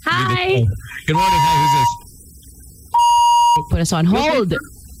 Hi. Good morning. Hi, They put us on hold.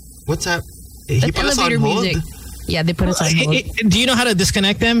 What's up? He That's put us on elevator hold? music. Yeah, they put us on who's hold. this? Do you know how to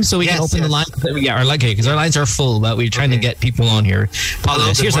disconnect them so we can Yes, open the yes. line? Yeah, because our lines are full, but we're trying to get people on here. Apologize.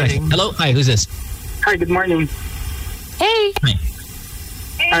 Hello, good Here's the next- morning. Hello. Hi, who's this? Hi, good morning. Hey.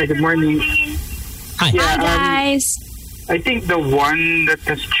 Hi, good morning. Hi. Yeah, Hi, guys. I think the one that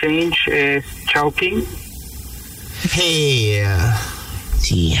has changed is Chowking. Hey.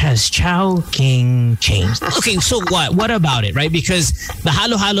 See, has Chowking changed? Okay, so what? What about it, right? Because the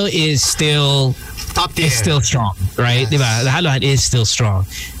Halo Halo is still Top tier. is still strong, right? Yes. Diba? The Halo Halo is still strong.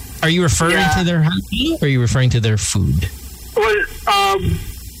 Are you referring Yeah. to their halo or are you referring to their food? Well,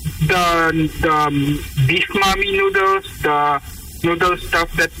 the beef mommy noodles, the noodle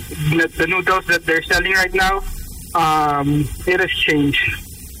stuff the noodles that they're selling right now, it has changed.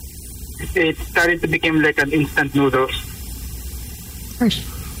 It started to become like an instant noodles.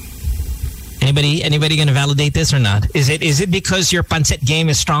 Anybody going to validate this or not? Is it because your pancit game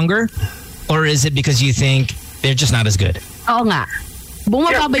is stronger, or is it because you think they're just not as good? Oo nga.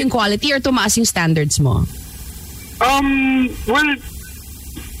 Bumaba ba yung quality or tumaas yung standards mo? Well,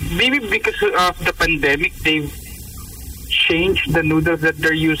 maybe because of the pandemic, they've changed the noodles that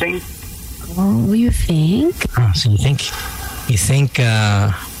they're using. Oh, you think? Oh, so you think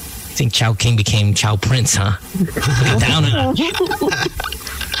Chowking became Chow Prince, huh? Put it down.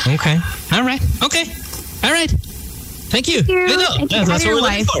 Okay. All right. Okay. All right. Thank you. Good though. Thank you. Yeah, Have that's your what we're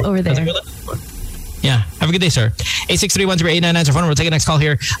looking wife for. over That's there. what we're looking for. Yeah. Have a good day, sir. 863-10899 is our phone. We'll take the next call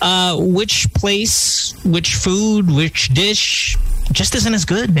here. Which place, which food, which dish just isn't as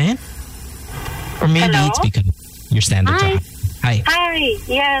good, man? Or maybe Hello? it's because your standards are high. Hi. Hi,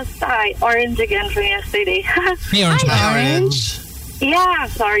 yes, hi. Orange again from yesterday. Hey, Orange. Hi, Orange. Yeah,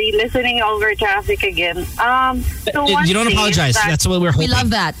 sorry, listening over traffic again. So You don't apologize. That's what we're hoping. We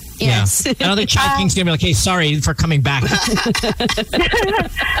love that. Yes. Yeah. Another Child King's gonna be like, hey, sorry for coming back. No,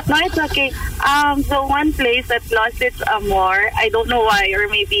 it's okay. So one place that lost its amour, I don't know why, or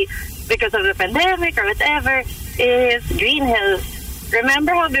maybe because of the pandemic or whatever, is Green Hills.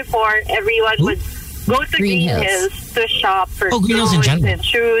 Remember how before everyone would go to Green Hills to shop for clothes and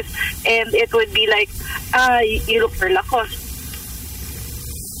shoes, and it would be like, you look for Lacoste.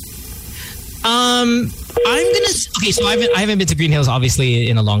 So I haven't been to Green Hills obviously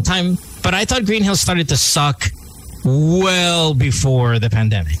in a long time, but I thought Green Hills started to suck well before the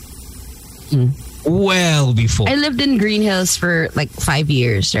pandemic. Well before. I lived in Green Hills for like 5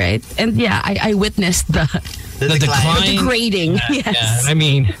 years, right? And yeah, I witnessed the decline. The degrading. Yeah, yes. yeah. I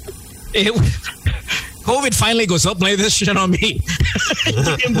mean, COVID finally goes up. Lay this shit on me.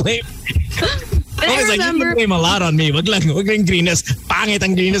 You can blame. I remember, you can blame a lot on me. Wag lang Green Hills. Pangit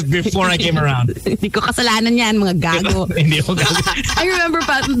ang Green Hills before I came around. Hindi ko kasalanan yan, mga gago. Hindi ko gago. I remember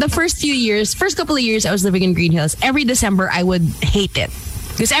the first couple of years I was living in Green Hills, every December I would hate it.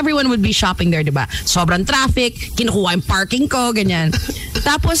 Because everyone would be shopping there, diba? Sobrang traffic, kinukuha yung parking ko, ganyan.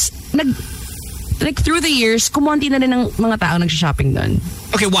 Tapos, through the years, kumonti na rin ng mga tao nagsha-shopping doon.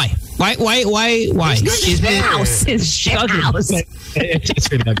 Okay, why? Why? It's house. It's shit house.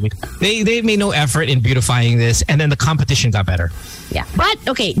 It's really ugly. They made no effort in beautifying this, and then the competition got better. Yeah. But,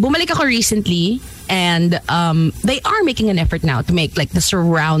 okay, bumalik ako recently, and they are making an effort now to make like the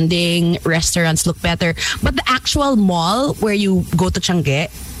surrounding restaurants look better. But the actual mall where you go to Changi,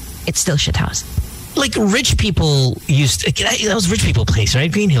 it's still shit house. Like rich people that was rich people place,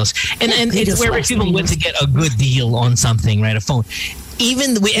 right? Green Hills. And it's where rich people went to get a good deal on something, right? A phone.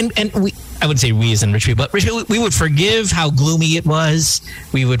 Even we I wouldn't say we as in rich people, but rich people, we would forgive how gloomy it was.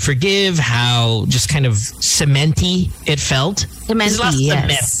 We would forgive how just kind of cementy it felt. Cementy,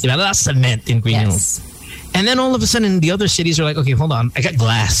 yes. Cement. A lot of cement in Green Hills. And then all of a sudden the other cities are like, okay, hold on. I got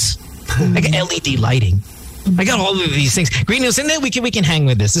glass. I got LED lighting. I got all of these things. Green Hills, and then we can hang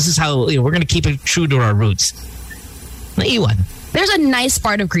with this. This is how we're going to keep it true to our roots. Iwan. There's a nice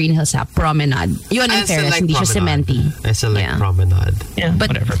part of Green Hills, Promenade. Yun in fairness, hindi siya cementy. I still like Promenade. Yeah, but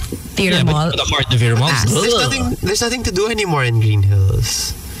whatever. Theater Mall. The heart of Theater Mall. There's nothing to do anymore in Green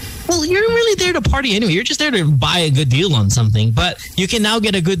Hills. Well, you're really there to party anyway. You're just there to buy a good deal on something. But you can now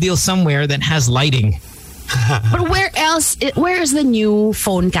get a good deal somewhere that has lighting. But where else? Where is the new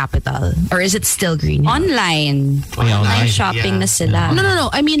phone capital? Or is it still Green Hills? Online. Online shopping na sila. No.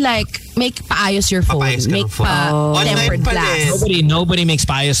 I mean like, make paayos your phone. Make tempered glass. Nobody makes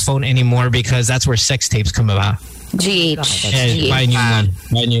paayos phone anymore because that's where sex tapes come about. GH. Yeah, buy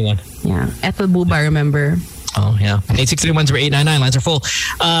a new one. Yeah. Ethel Boob, I remember. Oh, yeah. 863-10899. Lines are full.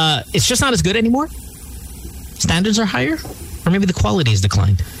 It's just not as good anymore? Standards are higher? Or maybe the quality has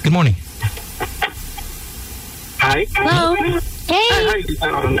declined? Good morning. Hi. Hello. Hey.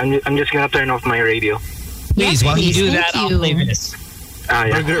 Hi. I'm just gonna turn off my radio. Please, while you do that, I'll play this.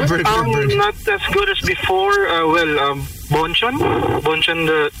 Yeah. Burger. Not as good as before. Bonchon,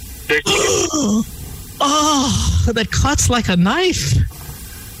 their chicken. Oh, that cuts like a knife.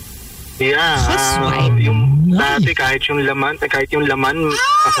 Yeah. Yung dati kahit yung laman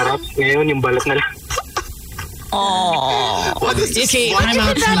masarap. Ngayon yung balat na lang. Oh. Okay,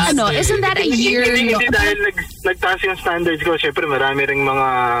 isn't that a year? Hindi dahil nagtaas yung standards ko. Siyempre, marami ring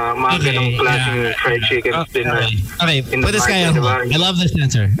mga ganong klaseng fried chicken din. Okay, put this guy on hold. I love this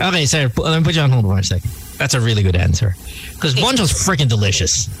answer. Okay, sir, let me put you on hold for a second. That's a really good answer. Because Bonchon's freaking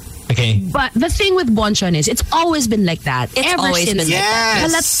delicious. Okay. But the thing with Bonchon is, it's always been like that. Ever since.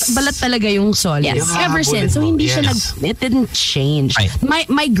 Yes. Balat talaga yung solid. Yes. Ever since. So hindi siya it didn't change. Right.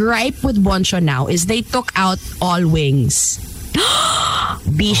 My gripe with Bonchon now is they took out all wings.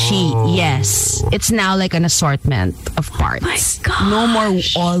 Bishi, yes. It's now like an assortment of parts. My gosh. No more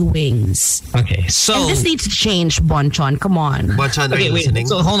all wings. Okay, so And this needs to change, Bonchon. Come on. Bonchon, are you listening?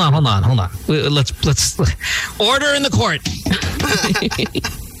 So hold on. Let's order in the court.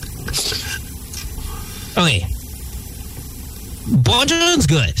 Okay. Bonchon's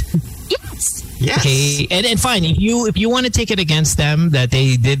good. Yes. Okay, and fine. If you want to take it against them that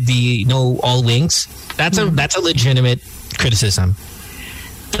they did the no all wings, that's a legitimate criticism.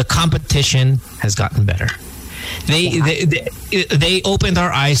 The competition has gotten better. They opened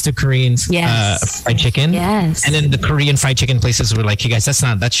our eyes to Korean fried chicken. Yes. And then the Korean fried chicken places were like, hey guys, that's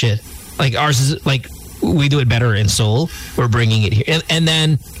not that shit. Like ours is like, we do it better in Seoul. We're bringing it here. And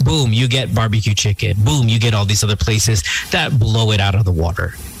then, boom, you get barbecue chicken. Boom, you get all these other places that blow it out of the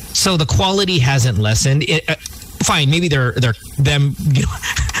water. So the quality hasn't lessened. Fine, maybe they're them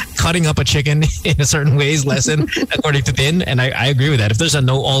cutting up a chicken in a certain way is lesson according to Tin, and I agree with that. If there's a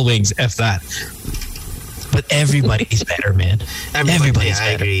no all wings, F that. But everybody's better, man. Everybody's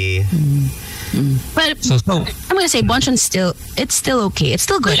I better. agree. But So I'm gonna say Bonchon's still okay. It's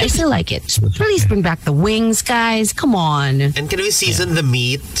still good. I still like it. Please bring back the wings, guys. Come on. And can we season the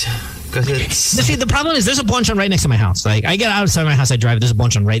meat? Because it's... see, the problem is there's a Bonchon right next to my house. Like I get outside my house, I drive. There's a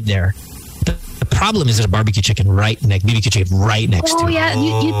Bonchon right there. The problem is there's a BBQ chicken right next Oh to it. yeah,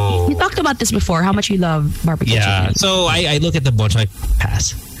 you talked about this before. How much you love barbecue Yeah. chicken. So I look at the Bonchon, I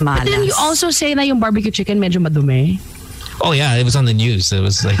pass. But then you also say na yung barbecue chicken medyo madumi. Oh yeah, it was on the news. It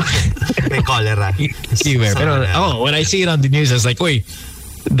was like May cholera. everywhere. Pero, when I see it on the news, I was like, wait,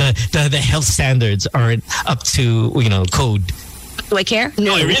 the health standards aren't up to code. Do I care?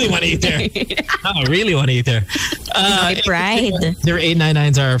 No, I really want to eat there. No, I really want to eat there. Pride.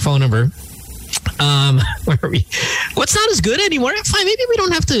 0899 is our phone number. Where are we? What's not as good anymore? Fine, maybe we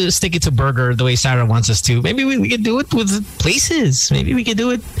don't have to stick it to burger the way Sarah wants us to. Maybe we could do it with places. Maybe we could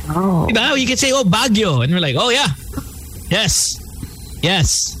do it. Oh. You could say, Baguio. And we're like, oh yeah. Yes.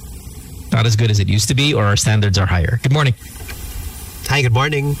 Not as good as it used to be, or our standards are higher. Good morning. Hi, good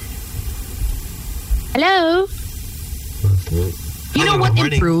morning. Hello. You know what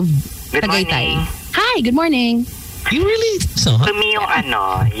morning. improved? Good morning. Tagaytay. Hi, good morning. You really? So, huh? To me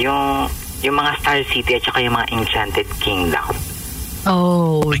yung mga Star City at saka yung mga Enchanted Kingdom.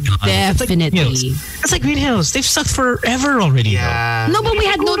 Oh, God. definitely. It's like Green Hills. They've sucked forever already. Yeah. No, but we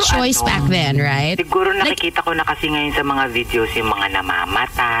had no Siguro, choice back then, right? Siguro nakikita ko na kasi ngayon sa mga videos yung mga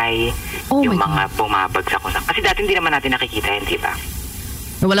namamatay, Oh yung my mga bumabagsak. Kasi dati hindi naman natin nakikita yun, di ba?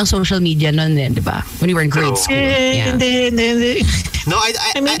 Walang social media noon din, di ba? When we were in grade school. Yeah. Hindi. No,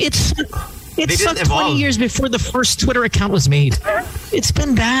 I mean, it They sucked didn't 20 evolve. years before the first Twitter account was made. It's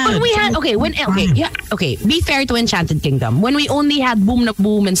been bad. When we had, be fair to Enchanted Kingdom. When we only had Boom na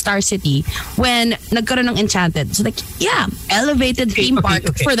Boom and Star City, when nagkaroon ng Enchanted, so elevated theme park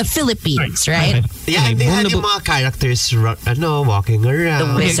for the Philippines, right? Yeah, and they had yung mga characters, walking around.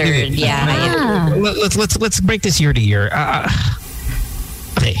 The wizard, yeah. Let's break this year to year.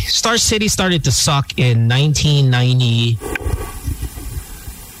 Okay, Star City started to suck in 1990.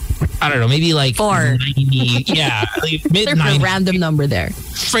 I don't know, maybe like 4. 90, yeah, like mid There's a 90s. random number there.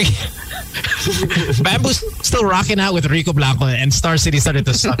 Bamboo's still rocking out with Rico Blanco, and Star City started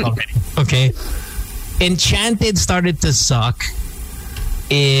to suck already. Okay, Enchanted started to suck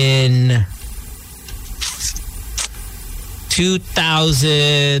in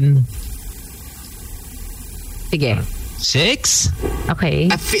 2006. Sige. Okay.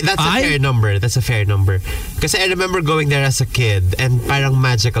 That's a fair number. Because I remember going there as a kid and parang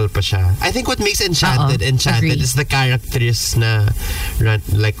magical pa siya. I think what makes Enchanted Agreed. is the characters na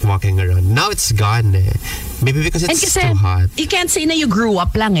walking around. Now it's gone eh. Maybe because it's too hot. You can't say na you grew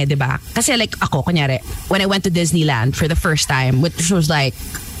up lang eh, di ba? Kasi like ako, kunyari, when I went to Disneyland for the first time, which was like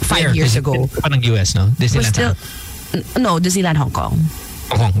 5 years ago. Parang US, no? Was Disneyland. no, Disneyland Hong Kong.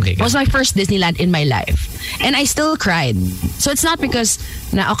 Okay. It was my first Disneyland in my life. And I still cried. So it's not because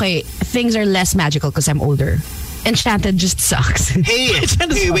things are less magical because I'm older. Enchanted just sucks. Hey,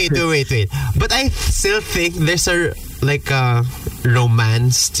 wait. But I still think there's a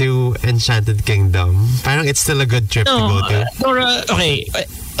romance to Enchanted Kingdom. Parang it's still a good trip to go to. Okay,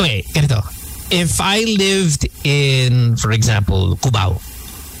 ganito. If I lived in, for example, Cubao,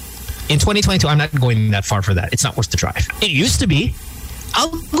 in 2022, I'm not going that far for that. It's not worth the drive. It used to be. I'll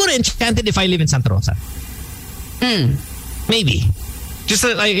go to Enchanted if I live in Santa Rosa. Maybe. Just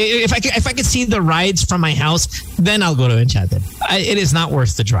if I could see the rides from my house, then I'll go to Enchanted. It is not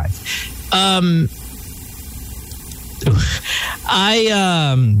worth the drive.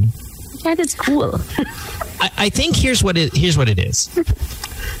 Enchanted's cool. I think here's what it is.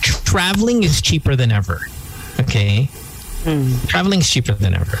 Traveling is cheaper than ever. Okay? Traveling is cheaper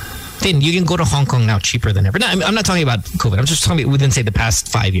than ever. Then you can go to Hong Kong now cheaper than ever. No, I'm not talking about COVID. I'm just talking about within, say, the past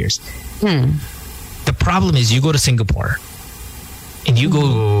 5 years. The problem is you go to Singapore and you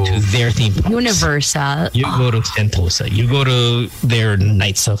go to their theme parks. Universal. You go to Sentosa. You go to their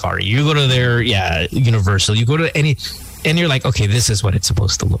Night Safari. You go to their, Universal. You go to any... And you're like, okay, this is what it's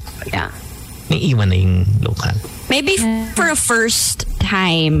supposed to look like. Yeah. Iiwan na yung local. Maybe for a first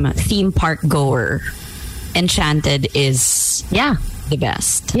time theme park goer, Enchanted is the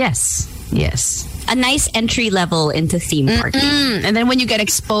best. Yes. A nice entry level into theme parking. And then when you get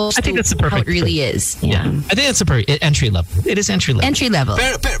exposed I think that's the to how it perfect really is. Yeah. I think that's a entry level. It is entry level. Entry level.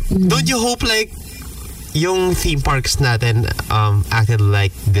 Pero don't you hope yung theme parks natin acted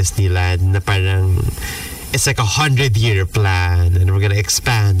like Disneyland na parang it's like 100-year plan and we're gonna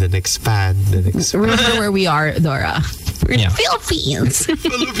expand and expand and expand. Remember where we are, Dora. We're in Yeah. the Philippines.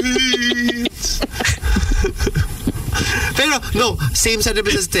 Philippines. Pero no, same set of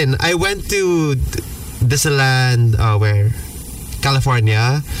business din. I went to Disneyland, where?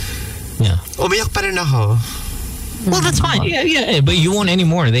 California. Yeah. Umiyak pa rin ako. Well, that's fine. Yeah. But you won't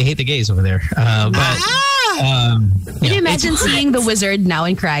anymore. They hate the gays over there. But Can you imagine seeing the wizard now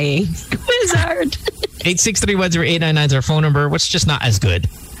and crying? Wizard. 863-1089 is our phone number. What's just not as good?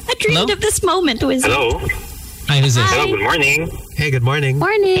 I dreamed of this moment, Wizard. Hello. Hi, who's this? Hello, good morning. Hey, good morning.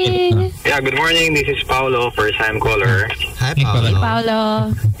 Morning. Yeah, good morning. This is Paolo, first time caller. Hi, Hey, Paolo.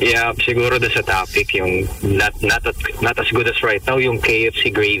 Paolo. Yeah, siguro doon sa topic, yung not as good as right now, yung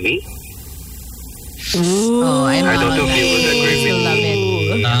KFC gravy. Oh, I I don't know if you would agree still with love it.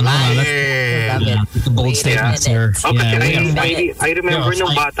 me. No, Love it. the bold statement, sir. Oh, kasi Yeah, I remember Yeah,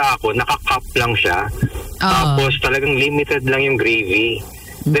 nung fine. bata ako, naka-cup lang siya. Tapos talagang limited lang yung gravy.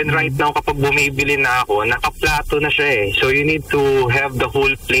 Then right now, kapag bumibili na ako, naka-plato na siya eh. So you need to have the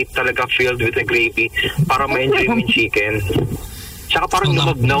whole plate talaga filled with the gravy para ma-enjoy mo yung chicken. Tsaka parang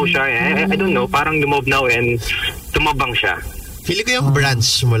lumabnaw siya eh. I don't know, parang lumabnaw and tumabang siya. Feeling ko yung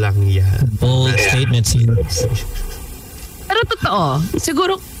branch mo lang yan. Bold Yeah. statement, sir. Pero totoo.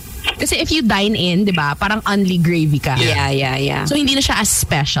 Siguro, kasi if you dine in, di ba, parang only gravy ka. Yeah. So, hindi na siya as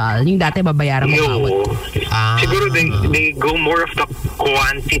special. Yung dati babayaran mo bawat. No. Siguro they go more of the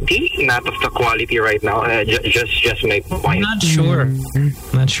quantity, not of the quality right now. Just my point. Not sure.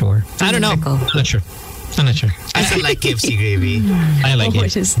 Not sure. I don't know. Not sure. I'm not sure. I still like KFC gravy. I like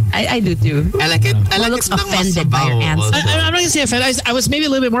it. I do too. I like it. I like looks it nang offended by your masabaw answer. also. I'm not going to say offended. I was maybe a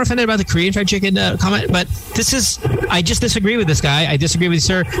little bit more offended about the Korean fried chicken comment, but I just disagree with this guy. I disagree with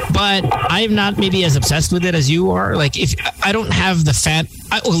you, sir, but I'm not maybe as obsessed with it as you are. Like, if I don't have the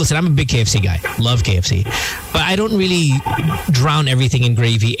listen, I'm a big KFC guy. Love KFC. But I don't really drown everything in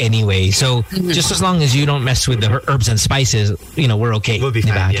gravy anyway. So just as long as you don't mess with the herbs and spices, we're okay. We'll be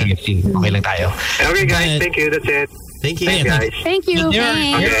Diba? fine, yeah. KFC, okay lang tayo. Okay, guys. But- Thank you. That's it. Thank you. Yeah, Guys. Thank you.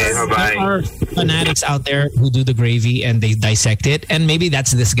 There Okay, bye-bye. are fanatics out there who do the gravy and they dissect it, and maybe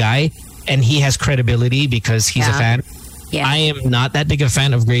that's this guy, and he has credibility because he's a fan. Yeah. I am not that big a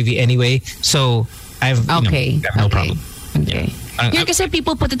fan of gravy anyway, so I have I have no problem. Okay. Here kasi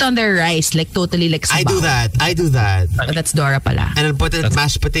people put it on their rice, like totally like I sabaw. do that. But that's Dora pala. And then put it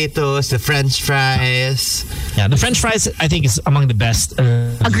mashed potatoes, the French fries. Yeah, the French fries I think is among the best.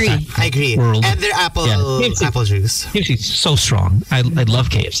 Agree. I agree. World. And their apple Yeah. apple juice. KFC is so strong. I love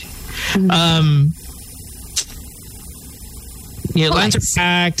KFC. Lines are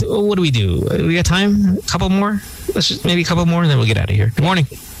packed. What do? We got time? A couple more? Let's just maybe a couple more, and then we'll get out of here. Good morning.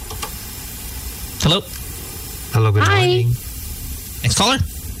 Hello. Hello, good Hi. morning. Next caller,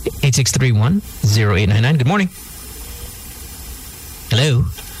 8631-0899. Good morning. Hello.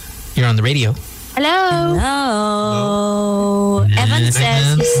 You're on the radio. Hello. Hello. Evan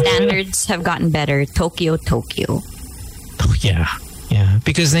says his standards have gotten better. Tokyo. Oh, yeah. Yeah.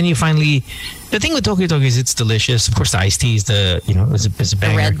 Because then you finally... The thing with Tokyo is it's delicious. Of course, the iced tea is it's a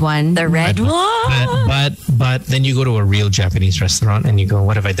banger. The red one. The red one. But then you go to a real Japanese restaurant and you go,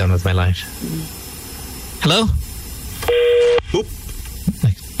 what have I done with my life? Hello? Oop.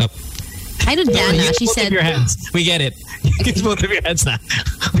 Oh. I know Dana. Use She both said, of your hands. We get it. Use both of your hands now.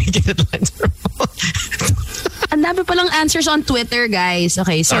 We get it. ang dami palang answers on Twitter, guys.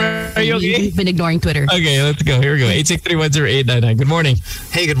 Okay, so Are you okay? You've been ignoring Twitter. Okay, let's go. Here we go. 863-1089. Good morning.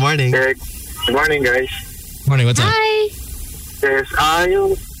 Hey, good morning. Good morning, guys. Morning. What's up? Hi. Yes,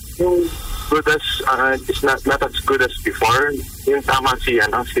 yung good as, it's not as good as before. Yung tama si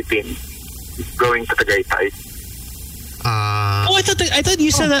Tim going to Tagaytay. Oh, I thought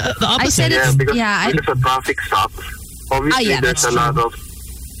you said the opposite. I said Yeah, it's, because yeah, the traffic stops. Obviously, yeah, there's that's a lot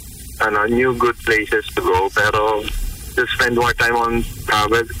of new good places to go, pero to spend more time on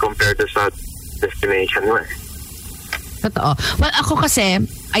travel compared to sa destination mo eh. Totoo. Well, ako kasi,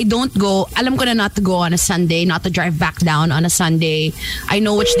 I don't go, alam ko na not to go on a Sunday, not to drive back down on a Sunday. I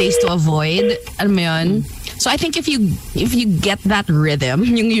know which days to avoid. Alam mo yun? So I think if you get that rhythm,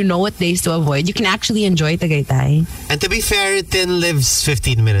 you know what days to avoid, you can actually enjoy Tagaytay. And to be fair, Tin lives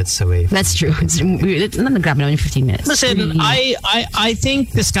 15 minutes away. That's true. It's not nag-grab naman yung 15 minutes. Listen, Really. I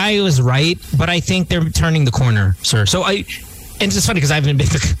think this guy was right, but I think they're turning the corner, sir. So and it's just funny because I haven't been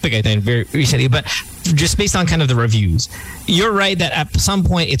to Tagaytay very recently, but just based on kind of the reviews, you're right that at some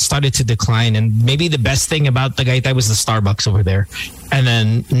point it started to decline, and maybe the best thing about Tagaytay was the Starbucks over there, and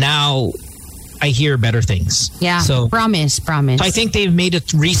then now I hear better things. Yeah. So promise. So I think they've made a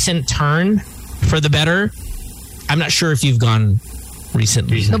recent turn for the better. I'm not sure if you've gone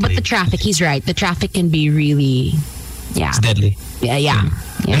recently. No, but the traffic, he's right. The traffic can be really Yeah. It's deadly. Yeah.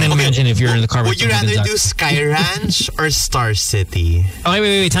 And then imagine if you're in the car with Would you rather do Sky Ranch or Star City? Oh,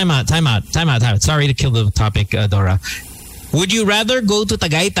 wait. Time out. Sorry to kill the topic, Dora. Would you rather go to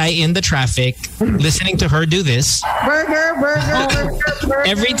Tagaytay in the traffic, listening to her do this?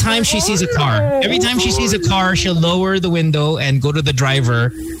 Every time she sees a car, she'll lower the window and go to the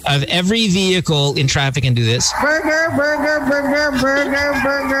driver of every vehicle in traffic and do this.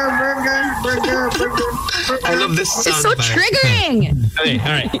 I love this sound. It's so triggering. Okay,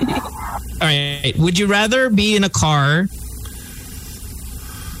 all right. Would you rather be in a car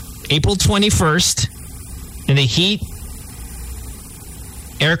April 21st in the heat?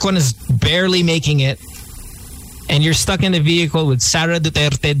 Aircon is barely making it, and you're stuck in the vehicle with Sara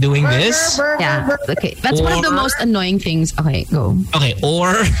Duterte doing this. Yeah, okay. That's one of the most annoying things. Okay, go. Okay,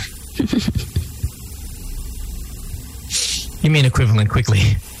 or you mean equivalent quickly?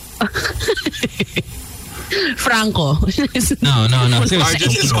 Franco. No. It's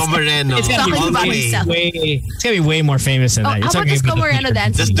Moreno. It's gotta be way more famous than that. How about Isko Moreno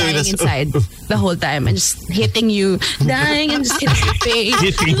dancing, dying inside the whole time and just hitting you, dying and just hitting your face.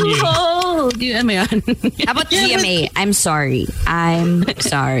 Hitting you. Oh, How about GMA? I'm sorry.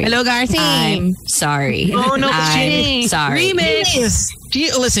 Hello, Garci. I'm sorry. Oh, no, I'm sorry. Remix.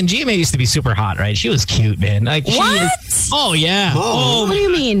 Listen, GMA used to be super hot, right? She was cute, man. Like, What? Oh, yeah. Oh. What do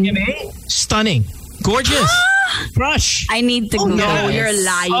you mean? GMA? Stunning. Gorgeous. Crush. I need to Google No, this. you're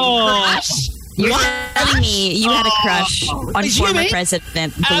lying. Oh. You're telling me you had a crush on former GMA?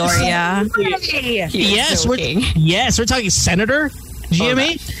 President Gloria. Yes, we're talking Senator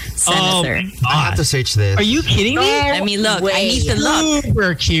GMA. Senator. I have to search this. Are you kidding me? Let me look. I need to look.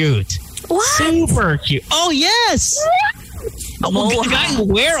 Super cute. What? Super cute. Oh, yes. Oh, guys,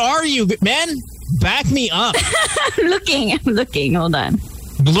 where are you, man? Back me up. I'm looking. Hold on.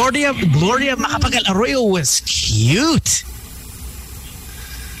 Gloria Macapagal Arroyo was cute.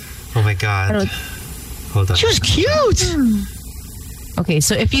 Oh my God. Hold on. She was cute. Okay,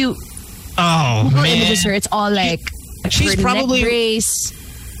 so if you Oh, Google man. images her, it's all like She's her probably- neck brace.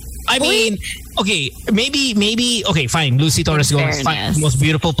 I mean, okay, maybe, okay, fine. Lucy Torres goes, fine, fairness. most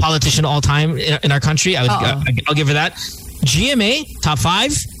beautiful politician of all time in our country. I'll give her that. GMA, top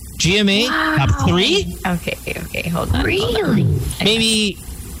 5. GMA, top 3. Okay, hold on. Really? Maybe,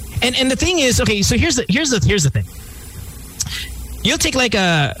 and the thing is, okay, so here's the thing. You'll take like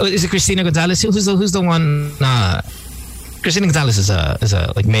is it Cristina Gonzalez? Who's the one? Cristina Gonzalez is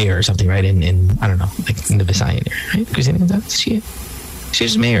a like mayor or something, right? In I don't know, like in the Visayan area, right? Cristina Gonzalez, she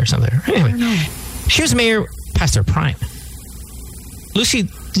was mayor or something. Anyway, she was mayor past her prime. Lucy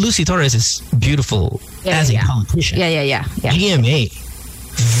Torres is beautiful as a politician. Yeah. GMA,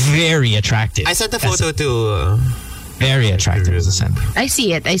 very attractive. I sent a photo to. Very attractive as a senator. I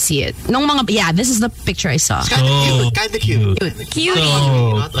see it. This is the picture I saw. Kind of cute. Cutie.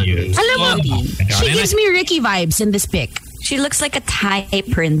 Not ugly. Alam mo, she gives me Ricky vibes in this pic. She looks like a Thai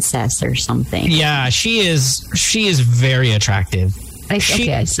princess or something. Yeah, she is very attractive. I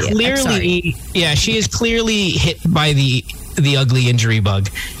see it. I'm sorry. Clearly, yeah, she is clearly hit by the ugly injury bug,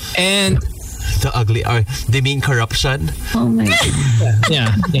 and The ugly art. They mean corruption. Oh my God.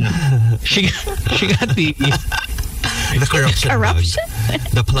 yeah. She got the corruption bug.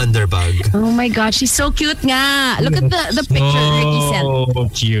 The plunder bug. Oh my God, she's so cute nga. Look at the picture Ricky sent. so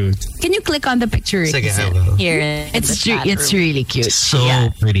cute, Can you click on the picture Ricky Sige, I sent? will. Here. It's really cute. so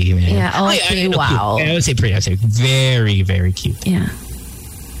pretty, man. Yeah, okay, wow. I would say pretty. I would say very, very cute. Yeah.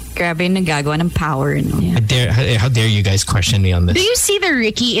 Grabe yung nagagawa ng power. No? How dare you guys question me on this? Do you see the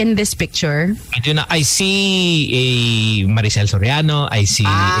Ricky in this picture? I do not. I see a Maricel Soriano. I see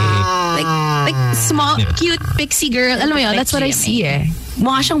Like small, cute, pixie girl. Alam mo yun, that's what I see eh.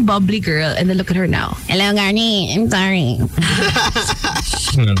 Mukha siyang bubbly girl and then look at her now. Hello, Garni. I'm sorry.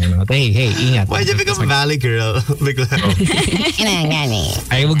 No. Hey, ingat. Why'd you become a valley girl?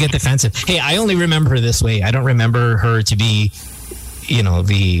 I will get defensive. Hey, I only remember her this way. I don't remember her to be,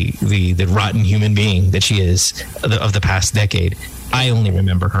 the rotten human being that she is of the past decade. I only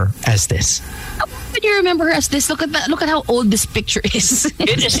remember her as this. How would you remember her as this? Look at how old this picture is.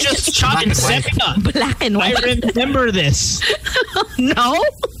 It is just shot in sepia. Black and I white. remember this. No?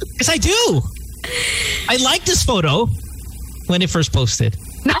 Yes, I do. I liked this photo when it first posted.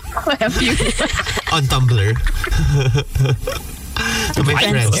 No, have you? On Tumblr. So may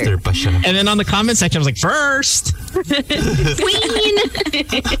Friendster pa siya. And then on the comment section, I was like, first. Queen!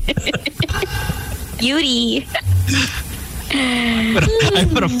 Beauty. I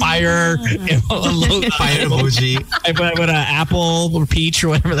put a fire emoji. I put an apple or peach or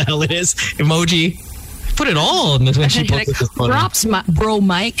whatever the hell it is emoji. Put it all when she posted this photo. Props, bro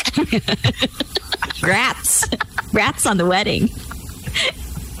Mike. Grats. Congrats on the wedding.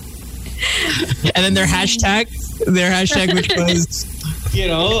 And then their hashtag, which was,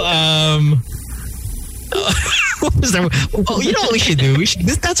 what was there? Oh, you know what we should do?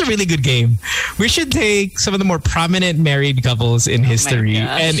 That's a really good game. We should take some of the more prominent married couples in history,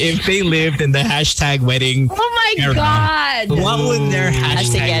 and if they lived in the hashtag wedding. Oh my era, God! What would their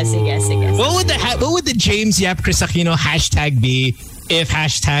hashtag? What would the James Yap Chris Aquino hashtag be if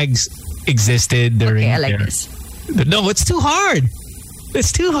hashtags existed during? Okay, I like this. No, it's too hard.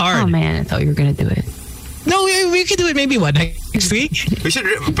 It's too hard. Oh man, I thought you were gonna do it. No, we could do it maybe next week. We should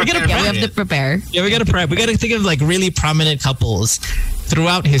prepare. We have to prepare. Yeah, we gotta prep. We gotta think of like really prominent couples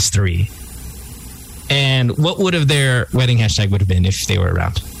throughout history, and what would have their wedding hashtag would have been if they were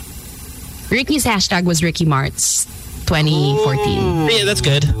around. Ricky's hashtag was Ricky Marts 2014. Yeah, that's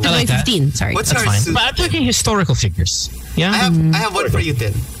good. I like that. 2015. Sorry, What's That's our fine. But I'm talking historical figures. Yeah. I have one for you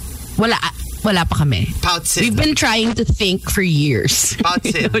then. wala pa kami. Poutzin. We've been trying to think for years.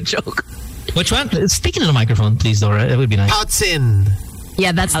 Poutzin. No joke. Which one? Speaking of the microphone, please, Dora. That would be nice. Poutzin.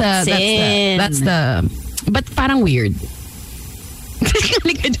 Yeah, that's the. But parang weird.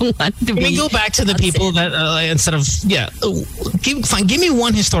 Like I don't want to Can be. we go back to the people that instead of give me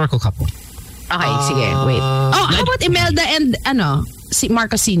one historical couple. Okay, sige, wait. Oh, how about Imelda and si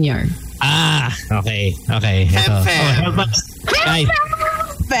Marcos Sr.? Okay. Fem. Guys,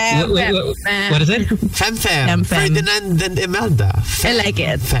 what is it? Fem. Ferdinand and Imelda. I like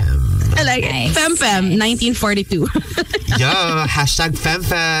it. Fem. I like it. Fem, 1942. Yeah, hashtag Fem.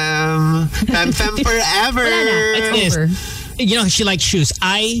 Fem forever. Wala na. It's over. You know, she likes shoes.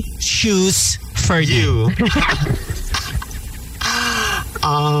 I choose for you.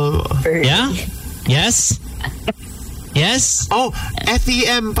 Yeah? Yes? Yes? Oh,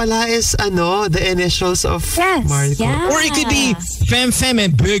 FEM pala is the initials of Marco. Yeah. Or it could be Fem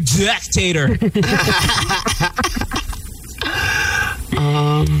and Big Dictator.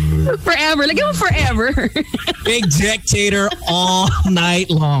 Forever. Like forever. Big Dictator all night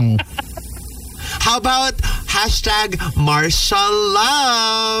long. How about hashtag Martial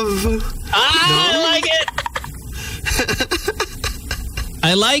Love? I like it.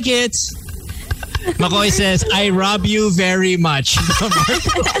 I like it. McCoy says, I rob you very much.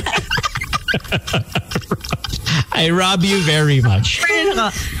 I rob you very much.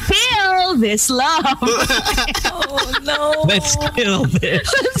 Feel this love. Oh no. Let's kill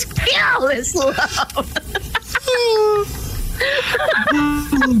this. Let's feel this love.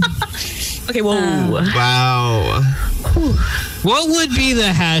 Okay, whoa. Wow. What would be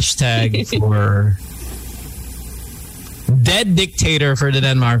the hashtag for dead dictator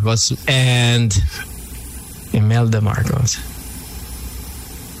Ferdinand Marcos and Imelda Marcos?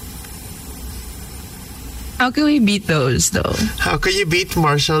 How can we beat those though? How can you beat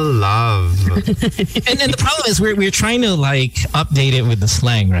Martial Love? And the problem is we're trying to like update it with the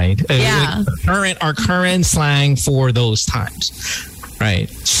slang, right? Yeah. Like our current slang for those times. Right.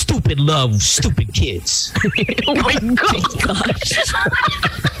 Stupid love, stupid kids. Oh my gosh.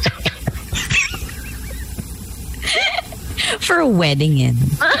 For a wedding in.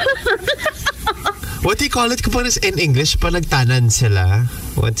 What do you call it kapag in English pa nagtanan sila?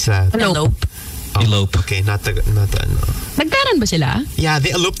 What's that? Elope. Elope. Okay, not Nagtanan ba sila? Yeah,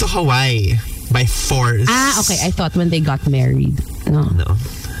 they eloped to Hawaii by force. Okay. I thought when they got married. No.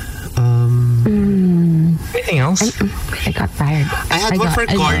 Anything else? I got tired. I had one for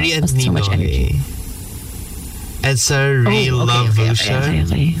Cory and so much energy. Ninoy. It's a real Lavution.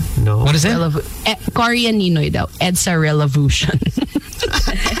 Okay. No. What is it? Cory and Ninoy daw. It's a Relavution.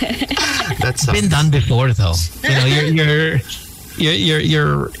 That's Been done before though. You know,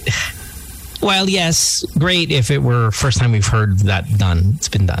 you're well, yes, great if it were first time we've heard that done. It's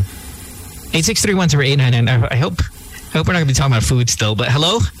been done. 863-10899. I hope we're not going to be talking about food still, but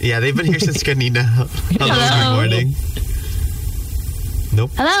hello? Yeah, they've been here since kanina. Hello, good morning.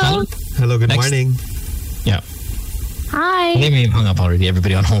 Nope. Hello, good morning. Yeah. Hi. They may have hung up already.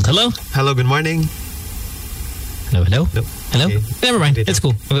 Everybody on hold. Hello? Hello, good morning. Hello? Nope. Hello? Okay. Never mind. It's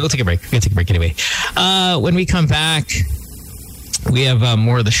cool. We'll take a break. We'll take a break anyway. When we come back, we have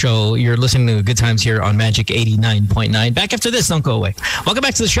more of the show. You're listening to Good Times here on Magic 89.9. Back after this. Don't go away. Welcome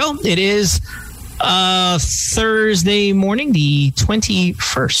back to the show. It is Thursday morning, the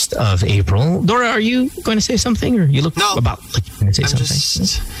 21st of April. Dora, are you going to say something, or you look about like you're going to say something?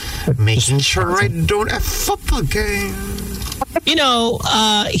 Just making sure I don't F up again. You know,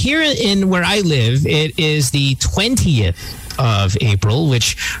 here in where I live, it is the 20th of April,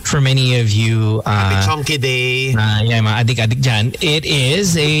 which for many of you, Chonky Day. adik dyan, it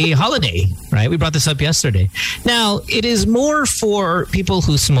is a holiday, right? We brought this up yesterday. Now, it is more for people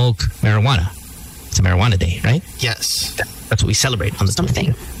who smoke marijuana. It's a marijuana day, right? Yes. That's what we celebrate on the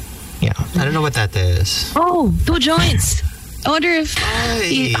Something. 20th. Yeah. I don't know what that is. Oh, 2 joints. I wonder if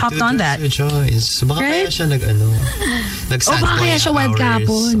he hopped on that. Joys. Baka kaya Right? siya nag-sad baka boy kaya siya wild hours.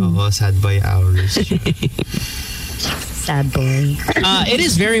 kahapon. Oo, sad boy hours. Sad boy. It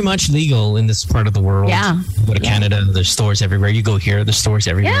is very much legal in this part of the world. Yeah. You go to Canada, there's stores everywhere. You go here, there's stores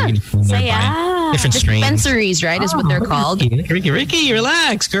everywhere. Yeah. You can go there, buy different strains. Dispensaries, right, is what they're called. Ricky,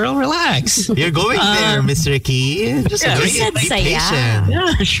 relax, girl, relax. You're going there, Mr. Key. Just yeah, wait, said be saya. patient. Yeah,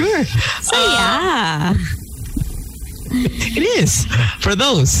 sure. Yeah. It is for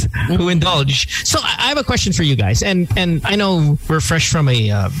those who indulge. So I have a question for you guys, and I know we're fresh from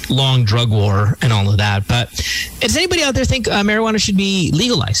a long drug war and all of that, but does anybody out there think marijuana should be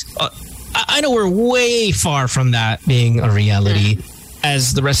legalized? I know we're way far from that being a reality,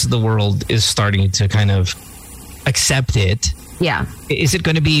 as the rest of the world is starting to kind of accept it. Yeah. Is it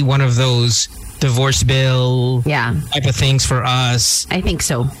going to be one of those divorce bill Yeah. type of things for us, I think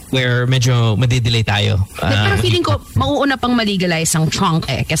so. where medyo madidelay tayo? Pero feeling ko, mauuna pang malegalize ang trunk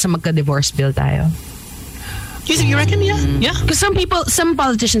kesa magka-divorce bill tayo. You reckon? Yeah. Yeah. Because some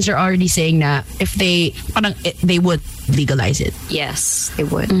politicians are already saying na if they would legalize it. Yes, they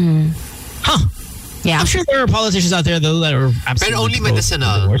would. Huh. Yeah. I'm sure there are politicians out there though that are absolutely But only pro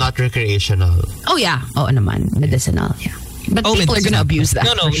medicinal, divorce. not recreational. Oh yeah. Oo naman. Medicinal. Yeah. But people are medicinal. gonna abuse that.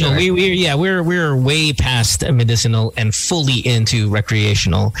 No, for sure. we're way past medicinal and fully into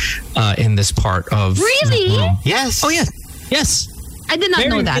recreational in this part of Really? Yes. Oh yes, yes. I did not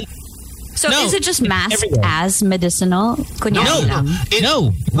know that. So No, is it just masked everywhere. as medicinal? Kunyari No. lang.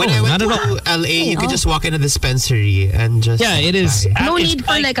 No, When I went not at all. to LA, you could just walk in a dispensary and just Yeah, it is. buy. No It's need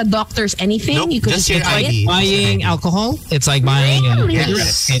for like a doctor's anything. Nope, You could just just your buy ID. it. buying alcohol. It's like buying. Really?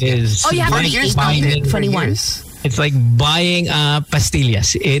 Yes. It is. Oh, you have For to be years, 18, for 21. years. It's like buying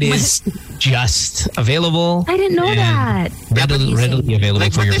pastillas. It is just available. I didn't know and that. Readily available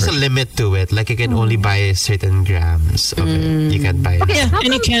Like, for but your there's a purchase. limit to it. Like, you can only buy certain grams of it. You can't buy Okay, Yeah, how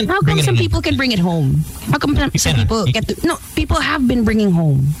and you come, can't how bring come it some in. people can bring it home? How come some cannot. people You get to... No, people have been bringing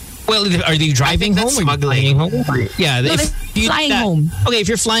home. Well, are you driving I home think or that's are you flying home? Yeah, No, if that's you do flying that- home. Okay, if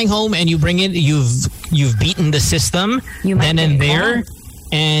you're flying home and you bring it, you've beaten the system You might then and get there.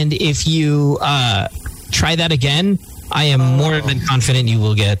 And if you try that again, I am more than confident you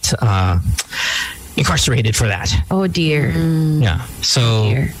will get incarcerated for that. Oh dear. Yeah. So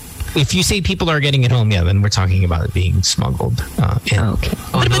Dear. if you say people are getting it home, yeah, then we're talking about it being smuggled. In. Okay.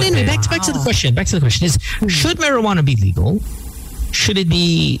 But anyway, back to the question. Back to the question is: should marijuana be legal? Should it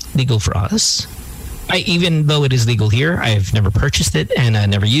be legal for us? Even though it is legal here, I've never purchased it and I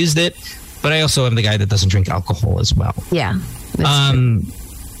never used it. But I also am the guy that doesn't drink alcohol as well. Yeah. That's true.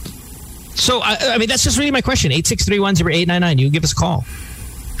 So I mean, that's just really my question. 863-10899. You give us a call.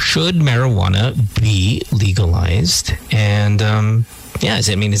 Should marijuana be legalized? And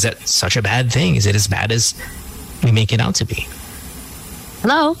is that such a bad thing? Is it as bad as we make it out to be?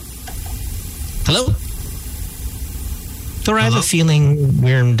 Hello? Hello? Or I have Hello? a feeling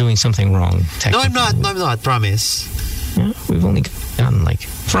we're doing something wrong. No, I'm not. technically. No, I'm not. Promise. Yeah, we've only gotten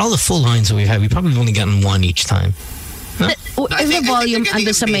for all the full lines that we've had, we've probably only gotten one each time. I Is the think volume you're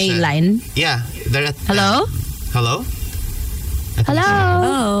under getting sa may impatient. line? Yeah. They're at, Hello? Hello? I think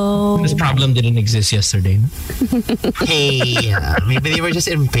Hello? Oh. This problem didn't exist yesterday. so. Hey, maybe they were just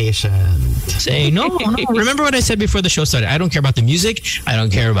impatient. Say, no. Remember what I said before the show started? I don't care about the music. I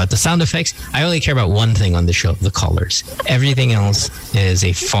don't care about the sound effects. I only care about one thing on the show, the callers. Everything else is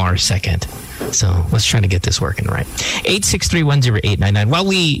a far second. So let's try to get this working right.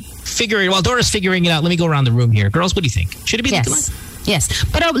 863-10899. While Dora's figuring it out, let me go around the room here. Girls, what do you think? Should it be legalized? Yes.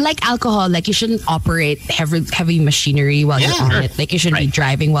 But like alcohol, like you shouldn't operate heavy machinery while you're on sure. it. Like you shouldn't be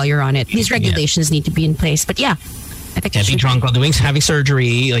driving while you're on it. These regulations need to be in place. But yeah, I think Can't be drunk while doing having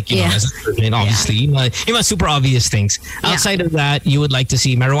surgery, like Yeah. as a surgeon, obviously. You want super obvious things. Outside of that, you would like to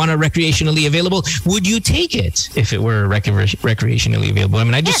see marijuana recreationally available. Would you take it if it were recreationally available? I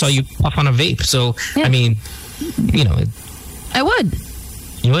mean, I just saw you puff on a vape, so Yeah. I mean, I would.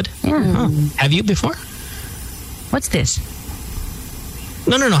 you would. Yeah. Huh. Have you before? What's this?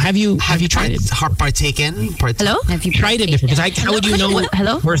 No. Have you tried it? Partaken? Hello? Have you Tried it before? Because how would you know what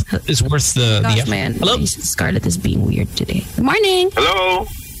Hello? is worth the Gosh, effort? man. Hello. Scarlett is being weird today. Good morning. Hello?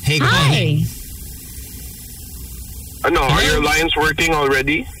 Hey, good Hi. morning. Are your lines working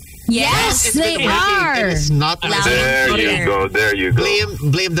already? Yes, It's they been working. are. It is not There you go.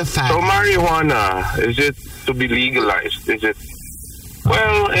 Blame the fact. So marijuana, is it to be legalized? Is it?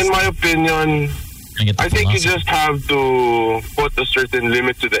 Well, in my opinion, I think you just have to put a certain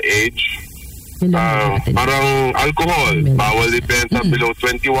limit to the age. Parang alcohol, bawal ibenta below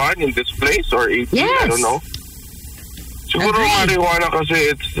 21 in this place or 18, I don't know. Siguro marijuana kasi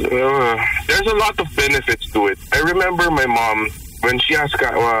there's a lot of benefits to it. I remember my mom, when she asked,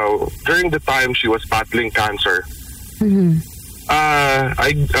 during the time she was battling cancer,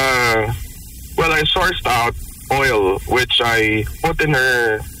 I sourced out oil which I put in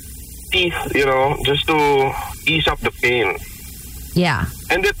her teeth, just to ease up the pain. Yeah.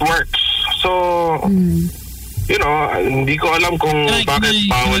 And it works. So, hindi ko alam kung bakit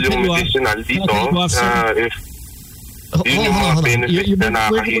bawal yung medicinal dito. If yun yung mga benefits na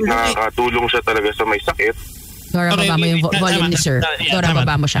nakatulong siya talaga sa may sakit. Dora, baba mo yung volume ni sir. Dora,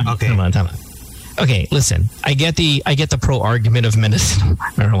 baba mo siya. Okay. Tama. Okay, listen. I get the pro argument of medicinal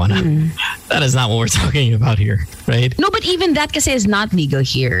marijuana. That is not what we're talking about here, right? No, but even that kasi is not legal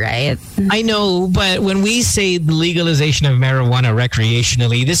here, right? I know, but when we say the legalization of marijuana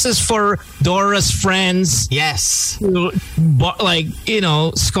recreationally, this is for Dora's friends. Yes.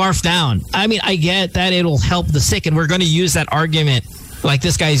 Scarf down. I mean, I get that it'll help the sick, and we're going to use that argument like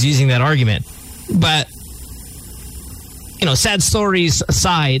this guy's using that argument. But sad stories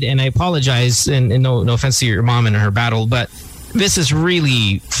aside, and I apologize, and no offense to your mom and her battle, but this is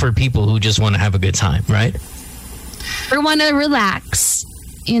really for people who just want to have a good time, right? Or want to relax,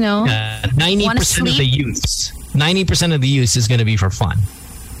 90% of the use. 90% of the use is going to be for fun.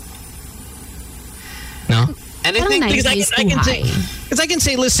 No? And I think because I can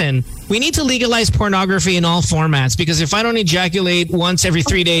say, listen, we need to legalize pornography in all formats, because if I don't ejaculate once every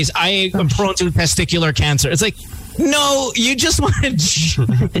 3 days, I am prone to testicular cancer. It's like, no, you just want to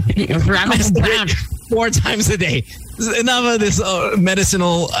masturbate 4 times a day. Enough of this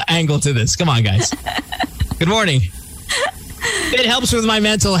medicinal angle to this. Come on, guys. Good morning. It helps with my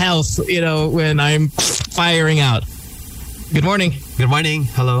mental health, when I'm firing out. Good morning. Good morning.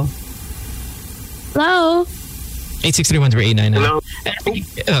 Hello. Hello. 863-13899. Hello.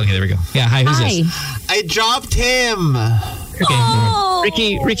 Okay, there we go. Yeah, hi. Who's this? I dropped him.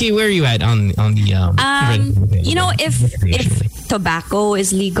 Okay, Ricky, where are you at on the if tobacco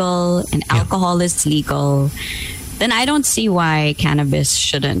is legal and alcohol is legal, then I don't see why cannabis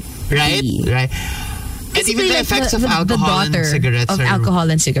shouldn't be. Right. And even the effects of alcohol and cigarettes alcohol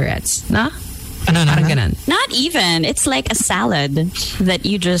and cigarettes, no? No. Not even. It's like a salad that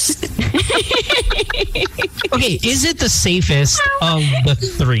you just... Okay, is it the safest of the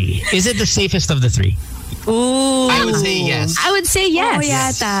 3? Is it the safest of the 3? Ooh. I would say yes. I would say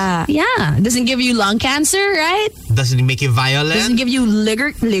yes. Oh, yata. Yeah. Doesn't give you lung cancer, right? Doesn't make you violent. Doesn't give you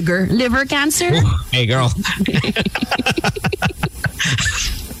liver cancer. Ooh, hey, girl.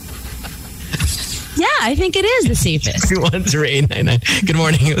 Yeah, I think it is the safest. 10899. Good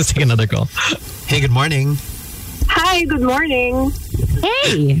morning. Let's take another call. Hey, good morning. Hi, good morning.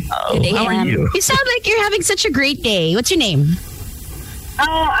 Hey. How are you? You sound like you're having such a great day. What's your name?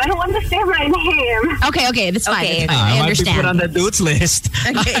 I don't understand my name. Okay, that's fine. Okay. I understand. Put on the dudes list.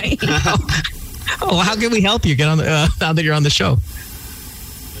 Okay. How can we help you get on now that you're on the show?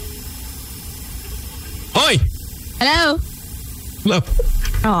 Oi! Hello.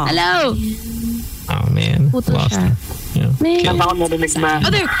 Hello. Oh man, lost him. Yeah. Ako narinig na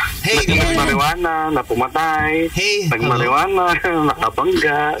Hey, nagmariwana, na pumatay, nagmariwana,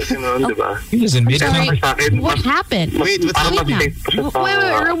 nakabangga, gano'n, di ba? He was in mid. What happened? Wait, what's happening?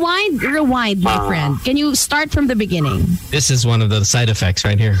 Wait, rewind, my friend. Can you start from the beginning? This is one of the side effects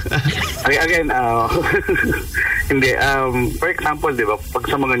right here. Again, hindi, for example, di ba, pag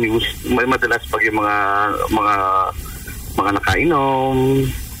sa mga news, may madalas pag yung mga nakainom,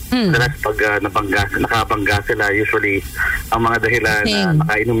 madalas pag nakabangga sila, usually ang mga dahilan na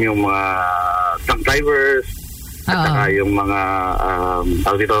nakainom yung mga drunk drivers at saka yung mga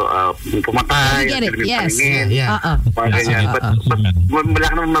pumatay, paningin, ganyan. But wala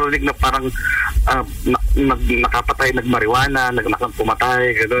ka naman marinig na parang nakapatay, nagmariwana,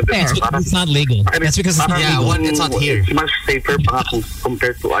 pumatay, gano'n. It's not legal. That's because it's not legal. It's not here. It's much safer pa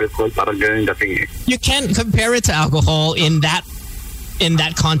compared to alcohol, parang gano'n dating eh. You can't compare it to alcohol in that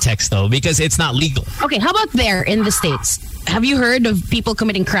context, though, because it's not legal. Okay, how about there in the States? Have you heard of people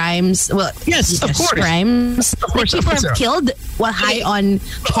committing crimes? Well, yes, of course. Crimes. Of course, people have killed while high on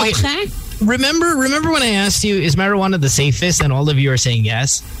cocaine. Remember when I asked you, is marijuana the safest? And all of you are saying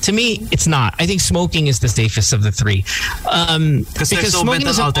yes. To me, it's not. I think smoking is the safest of the 3. Because smoking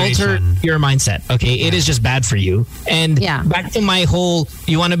doesn't alter your mindset. Okay, it is just bad for you. And back to my whole,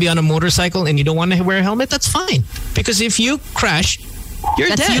 you want to be on a motorcycle and you don't want to wear a helmet? That's fine. Because if you crash, you're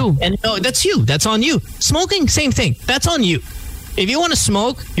dead. You. And no, that's you. That's on you. Smoking, same thing. That's on you. If you want to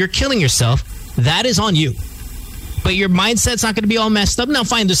smoke, you're killing yourself. That is on you. but your mindset's not going to be all messed up. Now,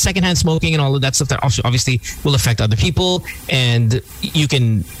 fine, there's secondhand smoking and all of that stuff that obviously will affect other people, and you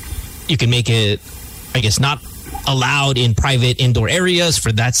can make it, I guess, not allowed in private indoor areas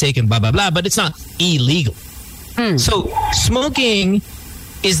for that sake and blah, blah, blah, but it's not illegal. So smoking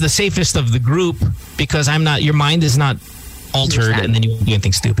is the safest of the group because your mind is not altered and then you won't do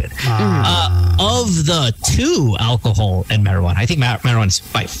anything stupid. Of the two, alcohol and marijuana, I think marijuana is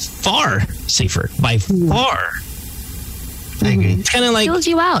by far safer. By far. I agree. It's kind of like... Kills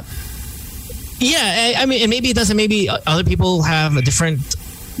you out. Yeah, I mean, and maybe it doesn't. Maybe other people have a different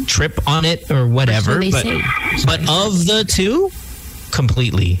trip on it or whatever. But of the two,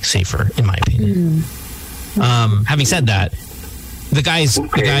 completely safer, in my opinion. Having said that, the guy's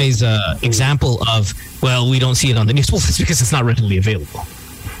example of, well, we don't see it on the news. Well, that's because it's not readily available.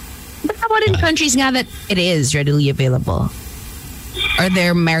 But how about in countries now that it is readily available? Are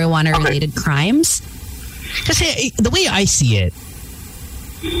there marijuana-related crimes? Because the way I see it,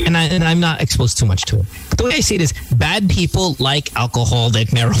 and I'm not exposed too much to it, but the way I see it is bad people like alcohol, like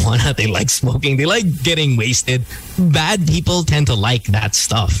marijuana, they like smoking, they like getting wasted. Bad people tend to like that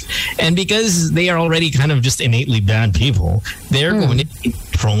stuff. And because they are already kind of just innately bad people, they're going to be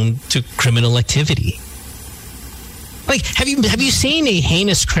prone to criminal activity. Like, have you seen a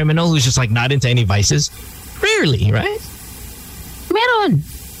heinous criminal who's just like not into any vices? Rarely, right? Meron.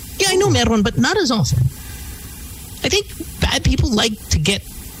 Yeah, I know meron, but not as often. I think bad people like to get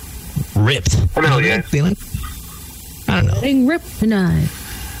ripped. Hello, yeah. They like, I don't know. Getting ripped tonight.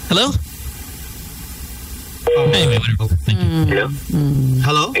 Hello? Anyway, whatever. Thank you.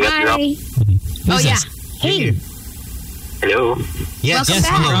 Hello? Hi. Who's this? Hey. Hello. Yes, Welcome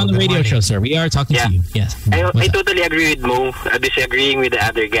back. You're on the radio show, sir. We are talking to you. Yes. I totally agree with Mo, disagreeing with the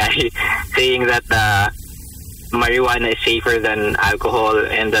other guy, saying that marijuana is safer than alcohol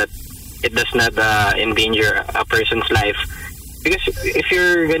and that it does not endanger a person's life. Because if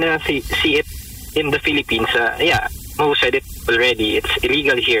you're gonna see it in the Philippines, Mo said it already, it's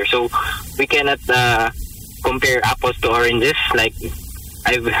illegal here. So we cannot compare apples to oranges. Like,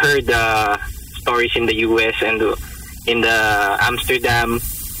 I've heard stories in the US and in the Amsterdam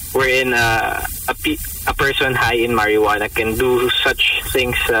wherein a person high in marijuana can do such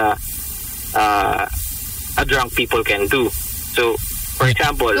things a drunk people can do. So, for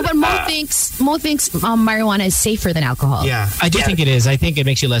example... No, but Mo thinks marijuana is safer than alcohol. Yeah. I do think it is. I think it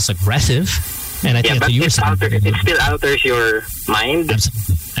makes you less aggressive. And I think but it still alters your mind.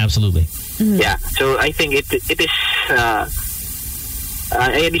 Absolutely. Yeah. So I think it is...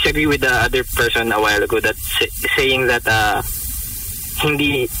 I disagree with the other person a while ago that saying that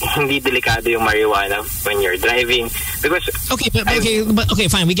hindi delikado yung marijuana when you're driving because okay,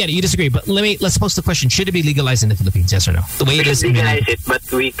 fine, we get it. You disagree, but let's pose the question: should it be legalized in the Philippines? Yes or no? The way we should legalize it, but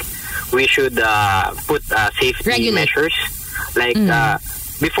we should put safety measures like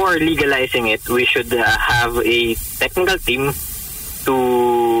before legalizing it. We should have a technical team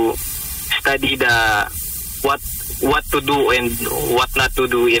to study what to do and what not to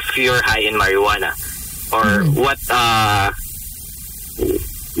do if you're high in marijuana, or what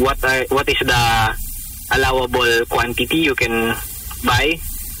is the allowable quantity you can buy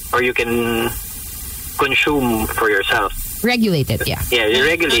or you can consume for yourself. Regulated, yeah. Yeah,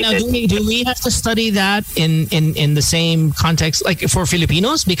 regulated. Now, do we have to study that in the same context, like for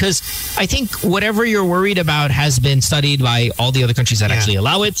Filipinos? Because I think whatever you're worried about has been studied by all the other countries that actually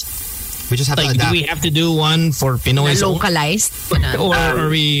allow it. We just have to adapt. Do we have to do one for Pinoy? Localized? Or are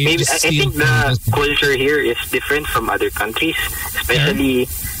we maybe, I think the culture here is different from other countries, especially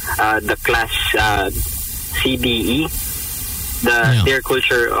the class CDE. Their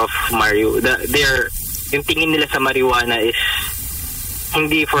culture of yung tingin nila sa marijuana is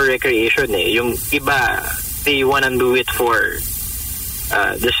hindi for recreation eh. Yung iba, they wanna do it for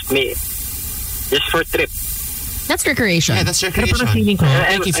just for trip. That's recreation. Yeah, that's recreation.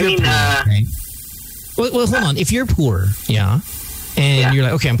 Well, hold on. If you're poor, and you're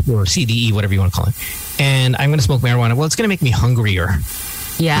like, okay, I'm poor, CDE, whatever you want to call it, and I'm going to smoke marijuana, well, it's going to make me hungrier.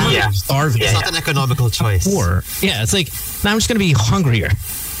 Yeah. Starving. It's not an economical choice. Poor. Yeah, it's like, now I'm just going to be hungrier.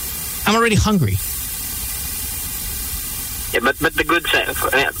 I'm already hungry. Yeah, but the good side,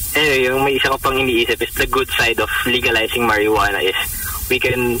 anyway, yung may isa ko pang iniisip is the good side of legalizing marijuana is we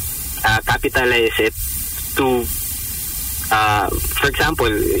can capitalize it to, for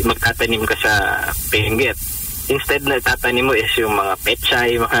example, magtatanim ka sa Benguet. Instead na tatanim mo is yung mga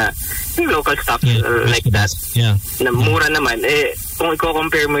petchay, yung local stuff like that. Yeah. Na mura naman. Kung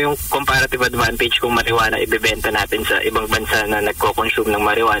i-compare mo yung comparative advantage kung marijuana ibebenta natin sa ibang bansa na nagko-consume ng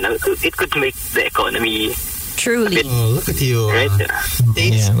marijuana, it could make the economy Truly. Oh, look at you. Right?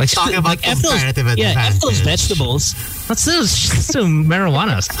 Like talking about comparative advantage. F those vegetables. Let's do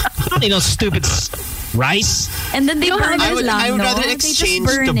marijuana. I don't need no stupid rice. And then they burn I it would lang, rather They just exchange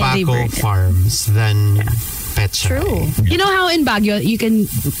burn it. They tobacco burn it. farms than pet shop. True. You know how in Baguio you can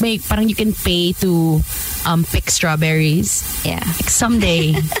you can pay to pick strawberries. Yeah. Like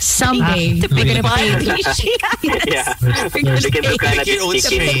someday we're gonna pay. Yeah. We're gonna They can pay. do kind of Your own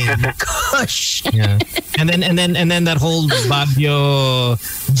strain. Gosh. Yeah. And then that whole Baguio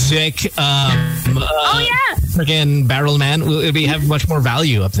Jack freaking barrel man will have much more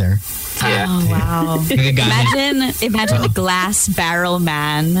value up there. Yeah. Oh, wow. Imagine a glass barrel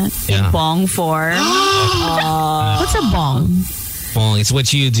man Yeah. in Bong form. What's a bong? Well, it's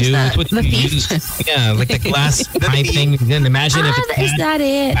what you do. It's what the you thief? use. Yeah, like the glass pipe thing. Then imagine if it's Is that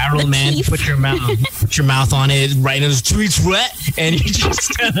it? barrel The man. thief? Put your mouth on it, right in the streets wet, and you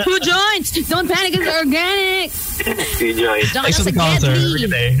just. 2 joints. Don't panic. It's organic. Enjoy. Don't Thanks for the call, sir. Have a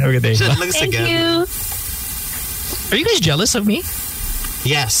good day. Have a good day. Shit, looks Thank again. you. Are you guys jealous of me?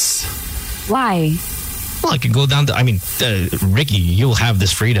 Yes. Why? Well, I can go down to. I mean, Ricky, you'll have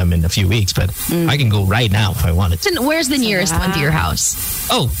this freedom in a few weeks, but I can go right now if I wanted to. Listen, where's the nearest one to your house?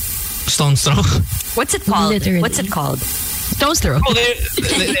 Oh, Stone's Throw. What's it called? Literally. What's it called? Stone's Throw. Oh, they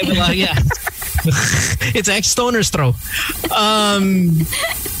have a lot, yeah. It's Stoner's Throw.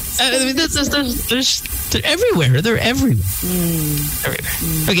 I mean, they're everywhere. They're everywhere. Everywhere.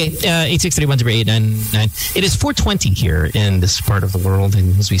 Okay, 863-10899. It is 4:20 here in this part of the world,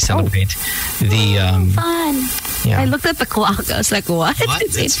 and as we celebrate the Fun. yeah. I looked at the clock. I was like, what? What?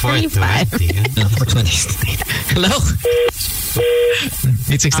 It's It's 8:25. 4:20. No, 4:20. Hello.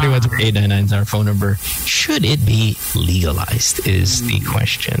 863-10899 is our phone number. Should it be legalized is the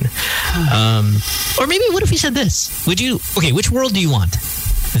question. Or maybe what if we said this? Which world do you want?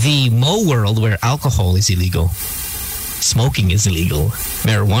 The Mo world where alcohol is illegal, smoking is illegal,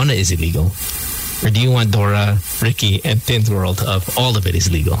 marijuana is illegal? Or do you want Dora, Ricky, and Tin's world of all of it is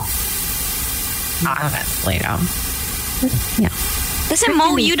legal? Listen,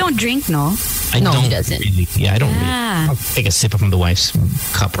 Mo, you don't drink, no? I No, he don't doesn't. Really, yeah, I don't really. I'll take a sip from the wife's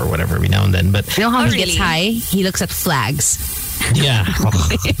cup or whatever every now and then, but You know how Oh, he gets really? high? He looks at flags. yeah.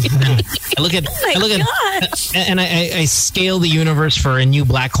 I look at, and I scale the universe for a new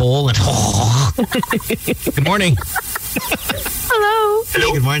black hole, and good morning. Hello.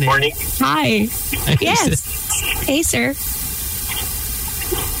 Hello. Good morning. Morning. Hi. Yes. Hey, sir.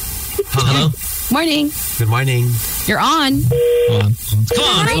 Hello. Morning. Good morning. You're on. Come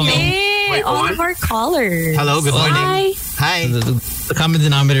on. Hey, Wait, all what? of our callers. Hello, good morning. Hi. Hi. The common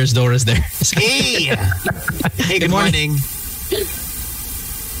denominator is Dora's there. Hey. Hey, good morning. Good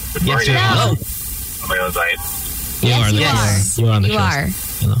Yes, morning. sir. Hello. Am I on side? You are. Yes. You are on the You show. are.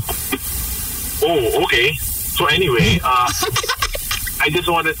 Hello. Oh, okay. So anyway, I just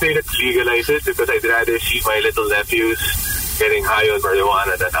want to say that legalize it because I'd rather see my little nephews getting high on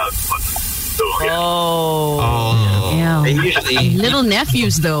marijuana than alcohol. So, yeah. Oh. Yeah. And usually, Little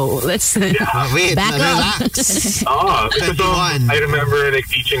nephews, though. Let's Wait, back up. relax. because 21. I remember like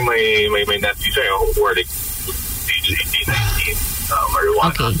teaching my nephews who are like age 18, 19, marijuana.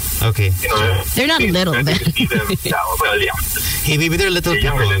 Okay. Okay. You know, They're not little, I then. see them, well, yeah. Hey, maybe they're little They're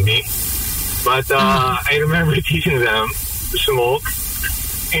younger than me. But I remember teaching them to smoke,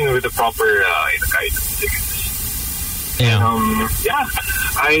 with the proper guidance. Yeah. Yeah,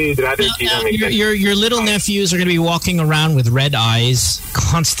 I'd rather see them. Your little nephews are going to be walking around with red eyes,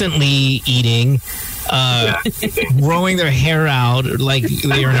 constantly eating, growing their hair out like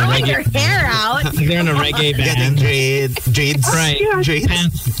they're in a reggae. Hair out. Like they're in a reggae Getting band. jades. Right. Jades.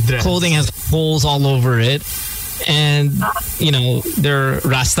 Pants, clothing has holes all over it. And, they're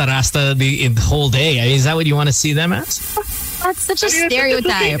rasta the whole day. I mean, is that what you want to see them as? That's such a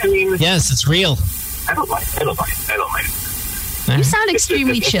stereotype. I mean, Yes, it's real. I don't mind. You sound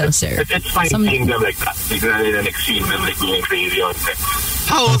extremely chill, sir. It's fine seeing them like that, like, rather than seeing them like going crazy on it.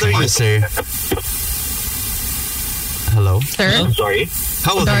 How old are you, sir? Hello? Sir, I'm sorry.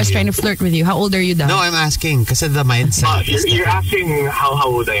 How old are Dora's you? trying to flirt with you. How old are you, Dora? No, I'm asking because of the mindset. is You're different. asking how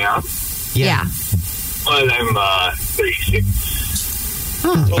old I am? Yeah. Well, I'm 36.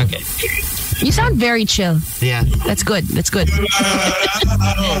 Okay. You sound very chill. Yeah. That's good. That's good. I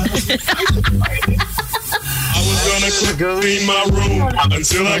was gonna clean my room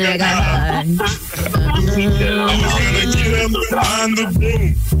until I got high. I was gonna get up and find the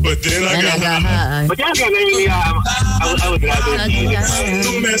broom, but then I got high. But yeah, I would rather see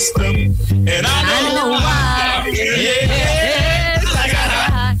So messed up, and I know why. Yes, I got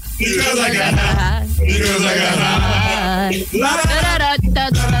high because I got high. Because I got high. La, la, la, la.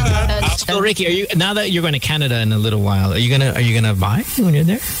 I'll still Ricky, are you now that you're going to Canada in a little while? Are you gonna buy when you're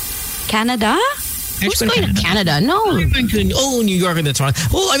there? Canada? Who's going to Canada? No. New York and the Toronto.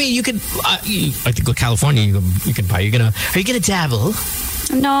 Well, I mean, you could. I think go California. You can buy. Are you gonna dabble?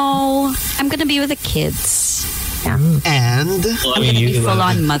 No, I'm gonna be with the kids. Yeah. And I'm gonna be full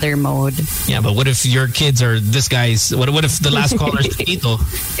on mother mode. Yeah, but what if your kids are this guy's? What if the last caller's Tito?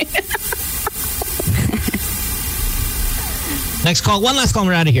 Next call. One last call.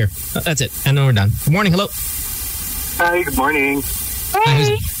 We're out of here. That's it, and then we're done. Good morning. Hello. Hi. Good morning.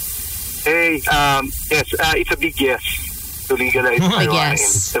 Hey. Hey. Yes. It's a big yes to legalize marijuana in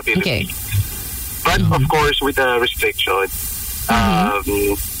the Philippines. But of course, with a restriction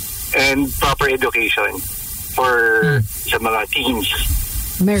and proper education for sa mga teens.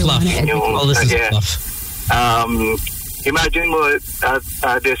 Marijuana. All this is fluff. Imagine mo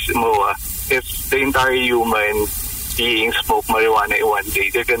this Moa, if the entire human being smoke marijuana in one day,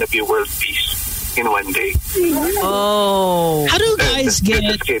 they're gonna be world peace in one day. Oh. How do guys get?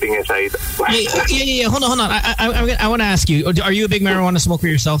 Just kidding aside. Yeah. Hold on. I want to ask you. Are you a big marijuana smoker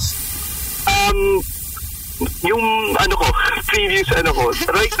yourself? Yung previous right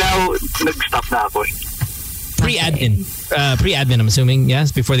now, nag-stop na ako. Pre-admin, I'm assuming,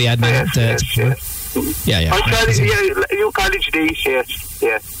 yes? Before the admin? Yes. Yeah. Yung college days, yes.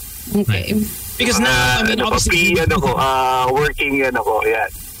 Okay. Right. Because now, I mean, obviously... working,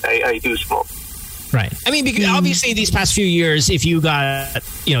 I do smoke. Right. I mean, because obviously these past few years, if you got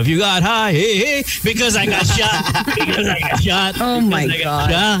high, hey, because I got shot. Oh my God.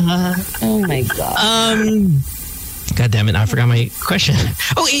 God damn it! I forgot my question.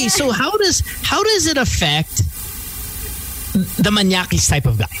 Okay, so how does it affect the maniakis type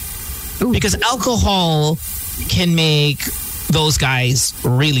of guy? Because alcohol can make those guys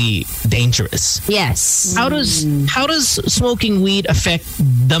really dangerous. Yes. How does smoking weed affect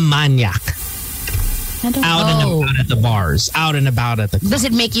the maniac? Out and about at the bars, out and about at the clubs. Does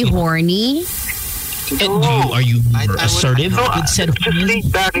it make you horny? Are you assertive? Just lay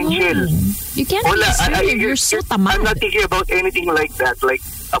back and chill. You can't be assertive. You're so tamad. I'm not thinking about anything like that, like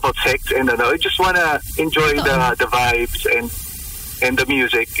about sex and I just want to enjoy the vibes and the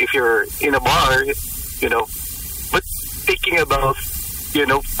music. If you're in a bar, but thinking about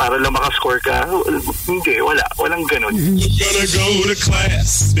para lang makascore ka, hindi, walang ganun. You gotta go to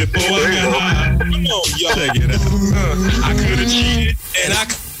class before I got high. Check it out. I could have cheated and I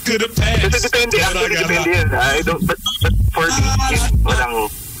could have passed. Kasi depende yan. I don't, but for me,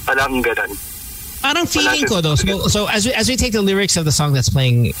 walang ganun. Parang feeling ko though. So as we take the lyrics of the song that's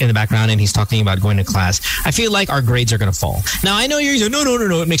playing in the background and he's talking about going to class, I feel like our grades are going to fall. Now I know you're saying, no,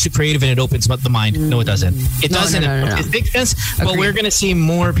 it makes you creative and it opens up the mind. No, it doesn't. It doesn't. No. It makes sense. But we're going to see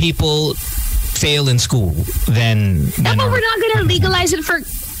more people fail in school than but we're not going to legalize it for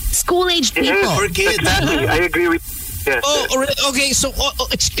school-aged people. For kids. Exactly. I agree with. Yes. Okay. So,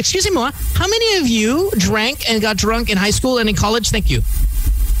 excuse me, how many of you drank and got drunk in high school and in college? Thank you.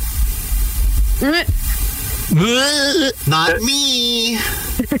 Not me.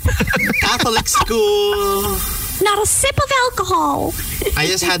 Catholic school. Not a sip of alcohol. I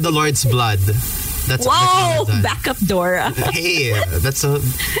just had the Lord's blood. That's whoa! Back up, Dora. Hey, that's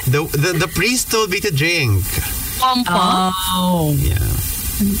the priest told me to drink. Oh, yeah.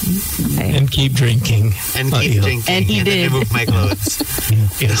 Okay. And keep drinking. And keep drinking. And he did. Remove my clothes.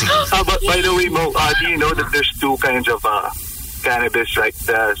 But by the way, Mo, do you know that there's two kinds of cannabis, like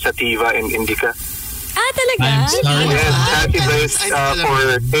the sativa and indica? Talaga? I'm sorry. Yes, sativa is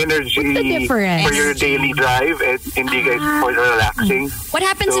for energy, for your daily drive, and indica is for relaxing. What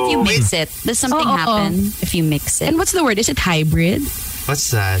happens if you mix it? Does something happen if you mix it? And what's the word? Is it hybrid?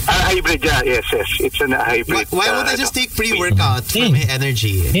 What's that? Hybrid, yeah. Yes. It's a hybrid. Why would I just take pre-workout for my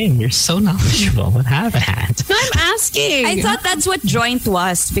energy? Damn, you're so knowledgeable. What happened? No, I'm asking. I thought that's what joint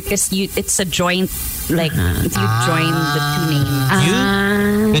was because it's a joint, like if you join the two names. You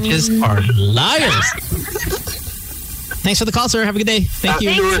bitches are liars. Thanks for the call, sir. Have a good day. Thank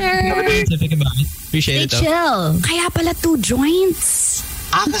you. Thanks, sir. Appreciate it, though. Chill. Kaya pala two joints.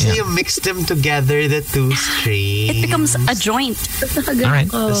 Kasi you mix them together, the two strings. It becomes a joint. All right.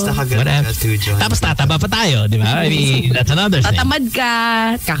 Whatever. Two joints. Tapos tataba pa tayo, di ba? I mean, that's another thing. Tatamad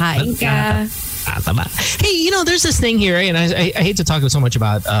ka, kakain ka. Hey, there's this thing here, and I hate to talk so much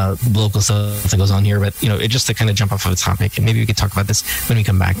about local stuff that goes on here, but it just to kind of jump off of the topic, and maybe we could talk about this when we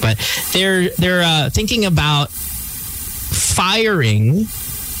come back. But they're thinking about firing,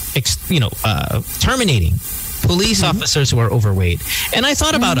 terminating police officers who are overweight, and I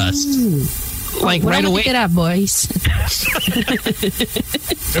thought about us, like right away. Get up, boys.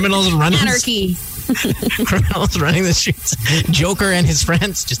 Criminals running. Anarchy. Criminals running the streets. Joker and his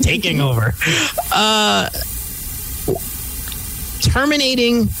friends just taking over.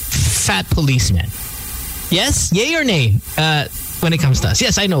 Terminating fat policemen. Yes? Yay or nay? When it comes to us.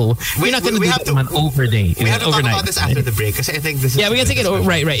 Yes, I know. We're not going to do that on overnight. We have to talk about this after the break because I think this is... Yeah, we can take it...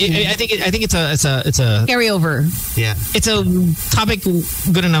 Right. I think it's a... Carryover. Yeah. It's a topic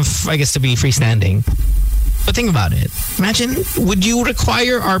good enough, I guess, to be freestanding. But think about it. Imagine, would you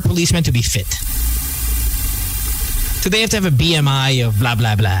require our policemen to be fit? Do they have to have a BMI of blah,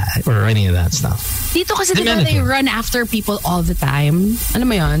 blah, blah, or any of that stuff? Dito kasi diba they run after people all the time. Ano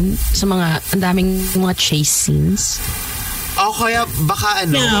mo yun? Sa mga, ang daming mga chase scenes. Oh, kaya baka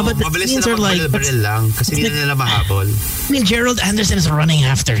yeah, but mabilis na baril lang kasi hindi na nila mahabol. I mean, Gerald Anderson is running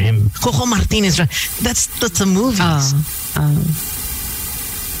after him. Coco Martinez, that's the movies.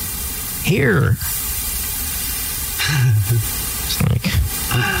 Here. It's like...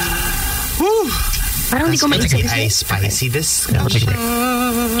 Parang hindi ko spicy this. Yeah,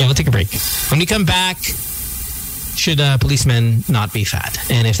 we'll take a break. When we come back, should policemen not be fat?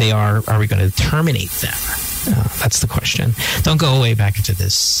 And if they are we going to terminate them? That's the question. Don't go away back into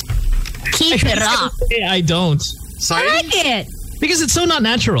this. Keep it up. I don't. Sorry? I like it. Because it's so not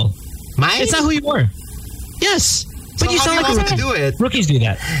natural. Mine? It's not who you are. Yes. But so you sound like a rookie. To do it? Rookies do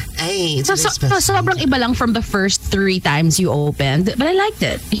that. Hey, so sobrang iba lang from the first 3 times you opened. But I liked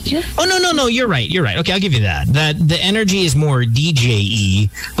it. Yeah. Oh, no. You're right. Okay, I'll give you that. That the energy is more DJ-y,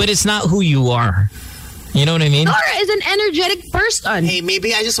 but it's not who you are. You know what I mean? Nora is an energetic person. Hey,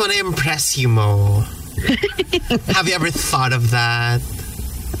 maybe I just want to impress you, Mo. Have you ever thought of that?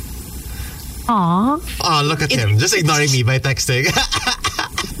 Aww. Oh, look at him. Just ignoring me by texting.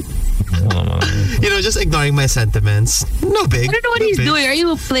 Just ignoring my sentiments. No big. I don't know what he's doing. Are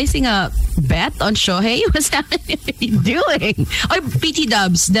you placing a bet on Shohei? What's happening? What are you doing? Oh, PT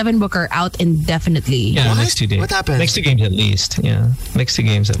Dubs, Devin Booker out indefinitely. Yeah, what? Next 2 days. What happened? Next 2 games at least. Yeah, next 2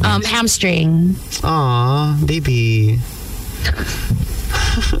 games at least. Hamstring. Aw, baby.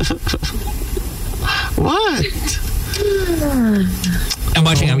 What? I'm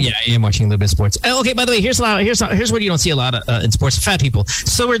watching. I am watching a little bit of sports. Okay, by the way, here's what you don't see a lot of in sports: fat people.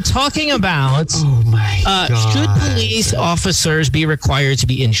 So we're talking about oh my God. Should police officers be required to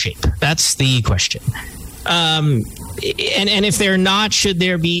be in shape? That's the question. And if they're not, should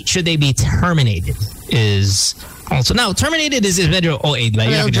they be terminated? Is also now terminated is very a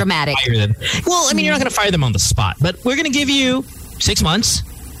little dramatic. Well, I mean, you're not going to fire them on the spot, but we're going to give you 6 months.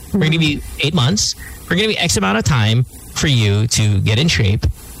 We're going to give you 8 months. We're going to be X amount of time for you to get in shape,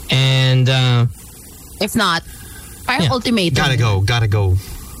 and if not, fire ultimatum. Gotta go.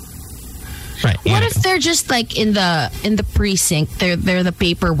 Right. What if they're just like in the precinct? They're the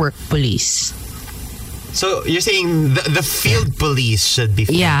paperwork police. So you're saying the field police should be?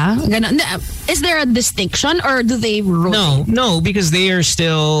 Yeah. Is there a distinction, or do they rotate? No, because they are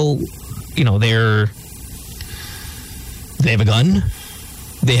still, they have a gun.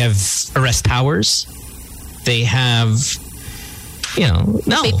 They have arrest powers. They have,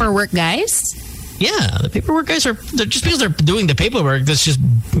 paperwork guys. Yeah, the paperwork guys they're just because they're doing the paperwork. That's just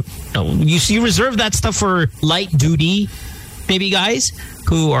you reserve that stuff for light duty, maybe guys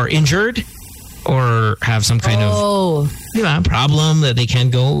who are injured or have some kind of problem that they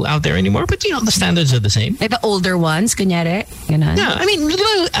can't go out there anymore. But the standards are the same. Like the older ones, kunyari. Yeah, I mean,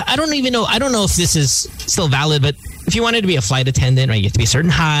 I don't even know. I don't know if this is still valid, but if you wanted to be a flight attendant, right, you have to be a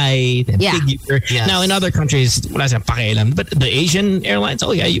certain height and figure. Yes. Now, in other countries, but the Asian airlines,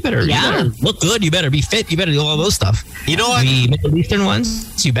 you better look good, you better be fit, you better do all those stuff. You know what? The Middle Eastern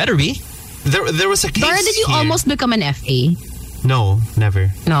ones, you better be. There was a case. Dora, did you almost become an FA? No, never.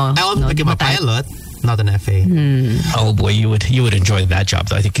 No, I almost became a pilot, not an FA. Oh boy, you would enjoy that job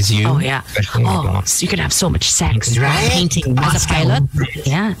though. I think because you. Oh yeah. So you could have so much sex, right? Painting as a pilot.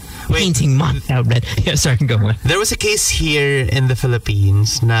 Yeah. Painting Moscow red. Yeah, sorry, go on. There was a case here in the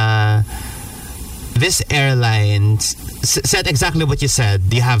Philippines na this airline said exactly what you said.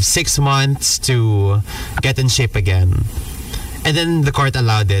 You have 6 months to get in shape again. And then the court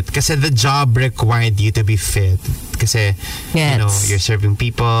allowed it kasi the job required you to be fit. Kasi, you're serving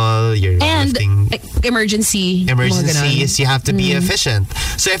people, you're lifting... emergencies, you have to be efficient.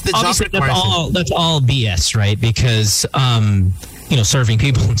 So if the obviously job requires... That's all BS, right? Because... serving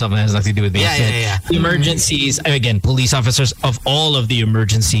people and something that has nothing to do with being fit. Yeah. The emergencies, again, police officers of all of the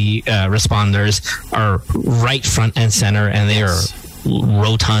emergency responders are right front and center, and they are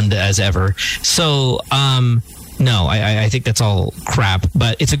rotund as ever. So, no, I think that's all crap.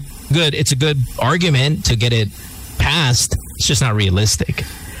 But it's a good argument to get it passed. It's just not realistic.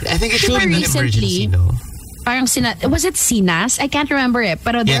 I think it should be an emergency, no? Parang was it Sinas? I can't remember it.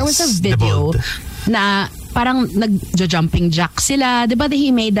 But there was a video na parang nag-jumping jack sila. Diba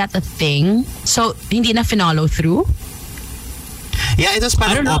he made that a thing? So, hindi na finollow through? Yeah, it was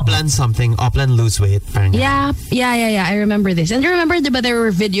parang Oplan lose weight. Parang yeah. I remember this. And remember, diba, there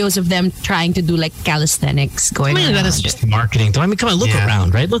were videos of them trying to do like calisthenics going around. That is just marketing. I mean, come on, look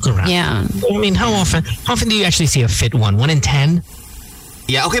around, right? Look around. Yeah. I mean, how often do you actually see a fit one? 1 in 10?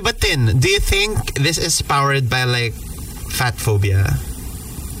 Yeah, okay, but then, do you think this is powered by like fat phobia?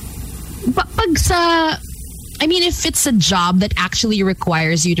 I mean, if it's a job that actually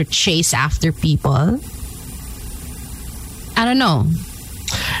requires you to chase after people, I don't know.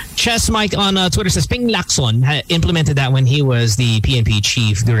 Chess Mike on Twitter says Ping Lacson implemented that when he was the PNP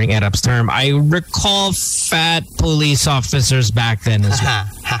chief during EDUP's term. I recall fat police officers back then as well.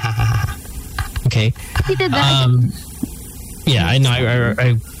 Okay. He did that. Yeah, I know.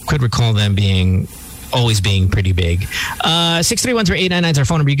 I could recall them always being pretty big. 631-899 is our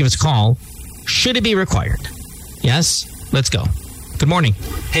phone number. You give us a call. Should it be required? Yes? Let's go. Good morning.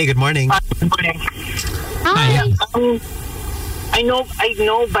 Hey, good morning. Good morning. Hi. I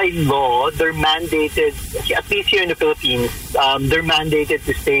know by law they're mandated, at least here in the Philippines, they're mandated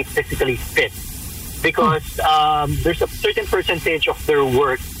to stay physically fit because there's a certain percentage of their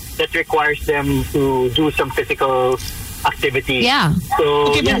work that requires them to do some physical activity. Yeah.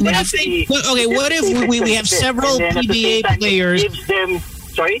 So, okay, but what if we have several PBA players?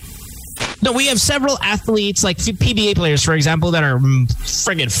 Sorry? No, we have several athletes, like PBA players, for example, that are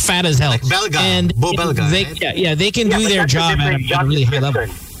friggin' fat as hell. Like Belga, and Bo Belga, they, right? They can do their job at a really high level.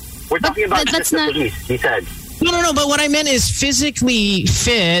 We're talking about just the police, he said. No, but what I meant is physically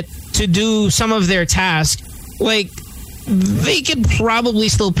fit to do some of their tasks. Like, they could probably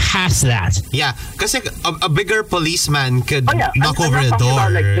still pass that. Yeah, because like a bigger policeman could knock I'm over not the talking door.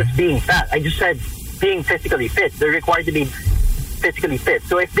 About, like, just being fat. I just said being physically fit. They're required to be physically fit.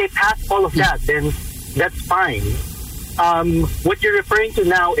 So if they pass all of that, then that's fine. What you're referring to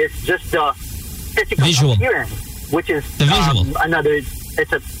now is just the physical visual appearance, which is the visual.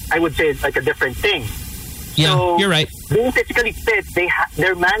 I would say it's like a different thing. Yeah, so you're right. Being physically fit,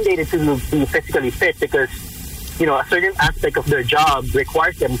 they're mandated to be physically fit because a certain aspect of their job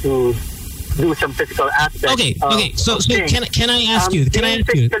requires them to do some physical aspect. Okay. So can I ask you?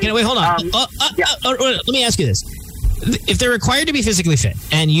 Wait, hold on. Let me ask you this. If they're required to be physically fit,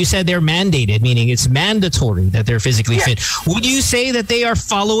 and you said they're mandated, meaning it's mandatory that they're physically fit, would you say that they are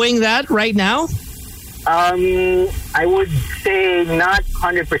following that right now? I would say not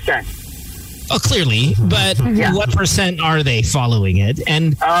 100%. Oh, clearly, but what percent are they following it?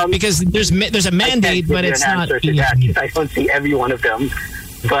 And because there's a mandate, but it's not. I don't see every one of them,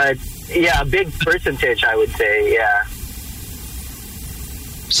 but a big percentage, I would say, yeah.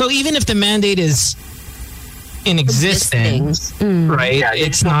 So even if the mandate is in existence, right? Yeah,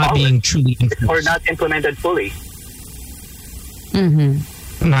 it's not being truly implemented. Or not implemented fully. Mm-hmm.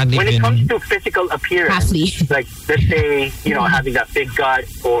 When it comes to physical appearance, like let's say, having that big gut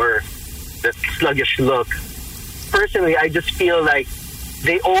or the sluggish look, personally, I just feel like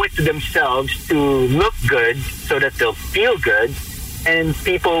they owe it to themselves to look good so that they'll feel good and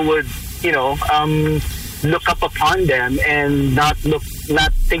people would, look up upon them and not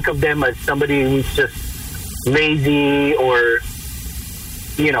think of them as somebody who's just lazy or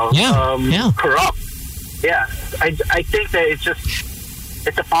corrupt. Yeah, I think that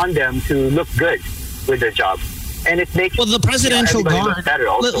it's upon them to look good with their job, and it makes the presidential guard.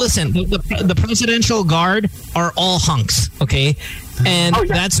 Listen, the presidential guard are all hunks, okay, and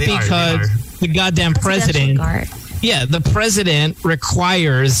that's because the goddamn president. Yeah, the president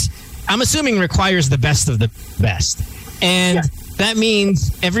requires. I'm assuming requires the best of the best, and that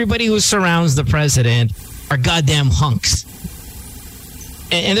means everybody who surrounds the president are goddamn hunks.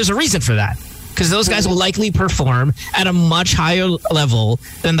 And there's a reason for that. Because those guys will likely perform at a much higher level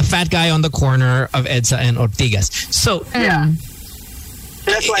than the fat guy on the corner of EDSA and Ortigas. So,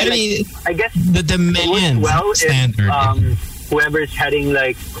 that's why I guess the demand standard. Whoever's heading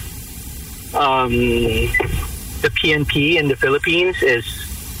like the PNP in the Philippines is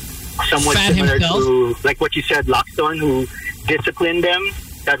somewhat fat similar himself. to like what you said, Lacson, who disciplined them.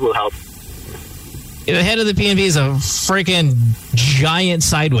 That will help. The head of the PNP is a freaking giant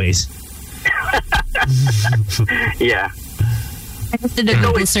sideways. Yeah. I just did a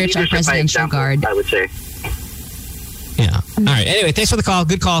Google search on presidential guard. I would say. Yeah. All right. Anyway, thanks for the call.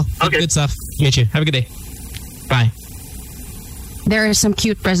 Good call. Okay. Good stuff. Get you. Have a good day. Bye. There are some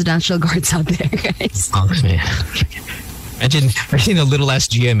cute presidential guards out there, guys. Oh, man. Imagine the little ass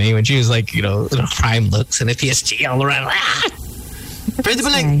GMA when she was like, prime looks and a PSG all around. But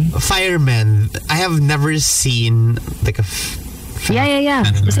like firemen, I have never seen like a Yeah.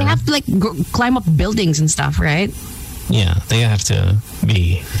 Because they have to like climb up buildings and stuff, right? Yeah, they have to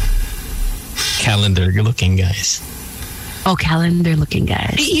be calendar-looking guys. Oh, calendar-looking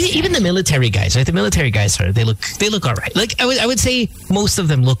guys. Even the military guys, right? The military guys they look all right. Like I would say most of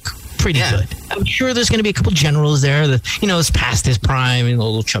them look pretty good. I'm sure there's going to be a couple generals there that is past his prime and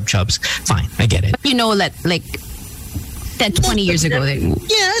little chubs. Fine, I get it. But like 10, 20 years ago.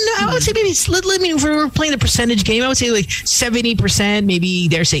 I would say maybe, if we were playing the percentage game, I would say like 70%, maybe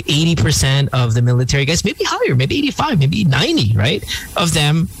dare say 80% of the military guys, maybe higher, maybe 85, maybe 90, right? Of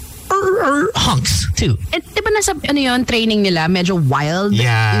them are hunks too. And diba nasa training nila, medyo wild.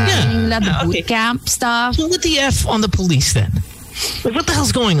 Yeah. Training nila, the boot camp stuff. So what the F on the police then? Like, what the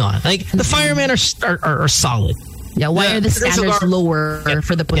hell's going on? Like, the firemen are solid. Yeah, why are the standards lower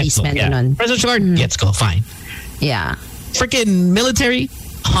for the policemen? Presidential Guard gets go, fine. Yeah. Freaking military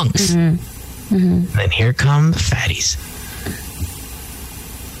hunks. And here come the fatties.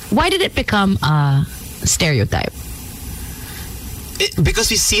 Why did it become a stereotype? Because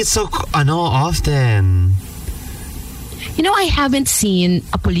we see it so often. I haven't seen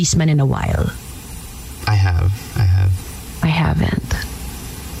a policeman in a while. I have. I haven't.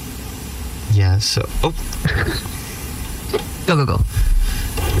 Yeah, so... Oh. Go.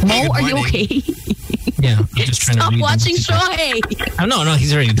 Mo, are you okay? Yeah, I'm just trying Stop to read watching Shohei. Oh, no,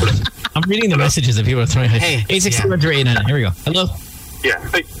 he's already done. I'm reading the messages that people are throwing. Hey, 861-899. Here we go. Hello? Yeah.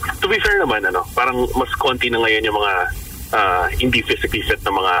 To be fair naman, parang mas konti na ngayon yung mga hindi physically fit na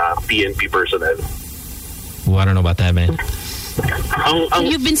mga PNP personnel. Well, I don't know about that, man.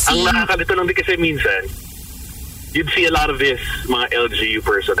 You've been seeing... Ang nakakalito lang din kasi minsan, you'd see a lot of this mga LGU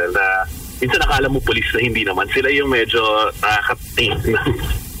personnel na minsan nakala mo police na hindi naman. Sila yung medyo nakakating ng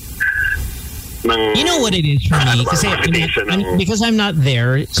you know what it is for me? Because I'm not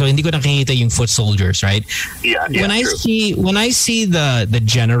there, so hindi ko nakikita yung foot soldiers, right? Yeah, when I see the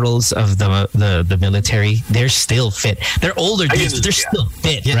generals of the military, they're still fit. They're older dudes, but they're still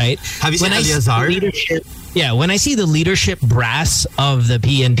fit, right? Have you seen Eleazar? Yeah, when I see the leadership brass of the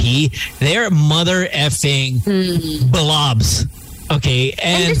PNP, they're mother effing blobs. Okay,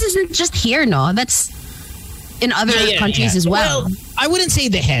 and this isn't just here, no? That's in other countries as well. I wouldn't say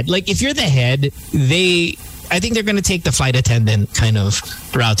the head. Like, if you're the head, I think they're going to take the flight attendant kind of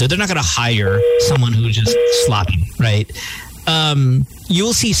route. So they're not going to hire someone who's just sloppy, right?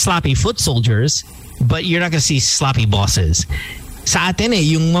 You'll see sloppy foot soldiers, but you're not going to see sloppy bosses. Sa atin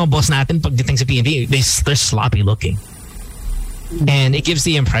yung mga boss natin pagdating sa PNP, they're sloppy looking. And it gives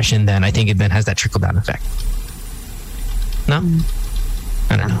the impression then, I think it then has that trickle-down effect. No?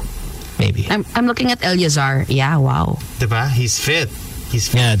 I don't know. Maybe. I'm looking at Eleazar. Yeah, wow. Diba? He's fit.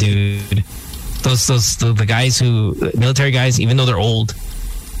 Yeah, dude. Those the guys military guys, even though they're old,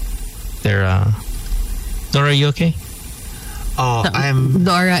 they're Dora, are you okay? Oh,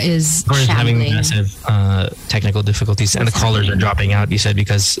 Dora's Dora's having massive technical difficulties, and the callers are dropping out. You said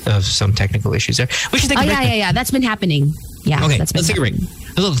because of some technical issues there. We should take a break. Yeah. That's been happening. Yeah. Okay, let's take a break.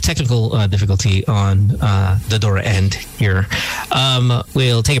 A little technical difficulty on the Dora end here.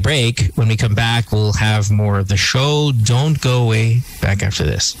 We'll take a break. When we come back, we'll have more of the show. Don't go away. Back after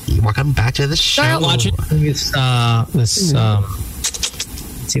this. Welcome back to the show. Start watching this. Let's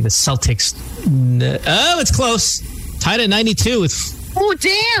see the Celtics. Oh, it's close. Tied at 92 with... Oh,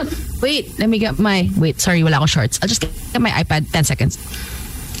 damn! Wait, let me get my... Wait, sorry, wala ko shorts. I'll just get my iPad. 10 seconds.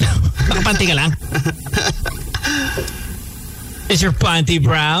 Nakapanty ka lang? Is your panty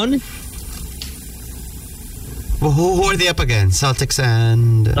brown? Well, who are they up against? Celtics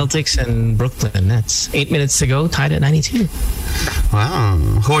and Brooklyn Nets. 8 minutes to go, tied at 92. Wow.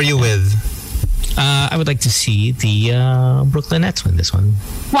 Who are you with? I would like to see the Brooklyn Nets win this one.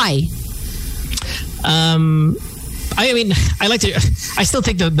 Why? I mean, I still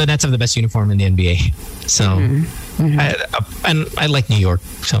think the Nets have the best uniform in the NBA. So, I like New York.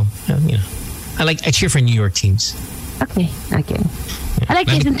 So, I cheer for New York teams. Okay. I like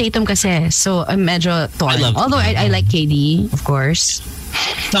Jason Tatum kasi, so I'm medyo torn. Although I like KD, of course.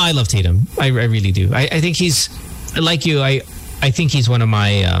 No, I love Tatum. I really do. I think he's, like you, I think he's one of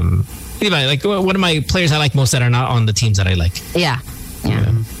my, one of my players I like most that are not on the teams that I like. Yeah.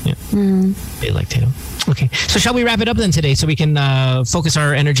 They like Tatum. Okay, so shall we wrap it up then today so we can focus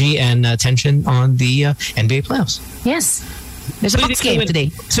our energy and attention on the NBA playoffs? Yes. There's a Bucks game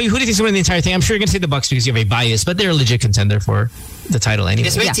today. So who do you think is winning the entire thing? I'm sure you're going to say the Bucks because you have a bias, but they're a legit contender for the title anyway.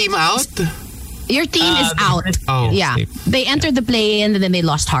 Is my team out? Your team is out. Oh. Yeah. They entered the play-in and then they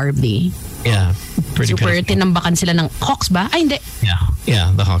lost horribly. Yeah. Pretty super tinambakan sila ng Hawks ba? Ay, hindi.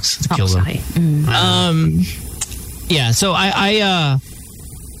 Yeah, the Hawks. To kill them. Okay. Yeah, so I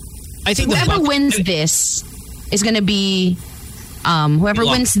think whoever wins this is going to be Whoever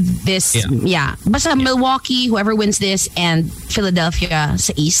wins this, basta Milwaukee, whoever wins this, and Philadelphia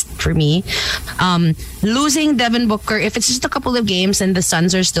sa East for me. Losing Devin Booker, if it's just a couple of games, then the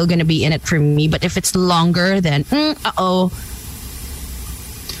Suns are still going to be in it for me. But if it's longer, then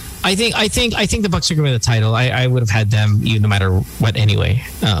I think the Bucks are going to win the title. I would have had them no matter what anyway.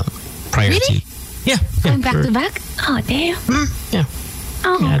 Prior to going back to back. Oh damn. Yeah.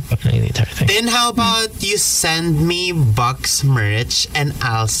 Oh. Yeah, definitely the entire thing. Then how about you send me Bucks merch and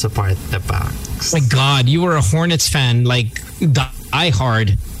I'll support the Bucks? My God, you were a Hornets fan like die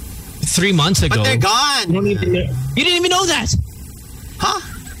hard 3 months ago. But they're gone. You didn't even know that. Huh?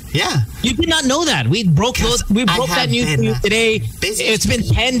 Yeah. You did not know that. We broke that news to you today. Busy. It's been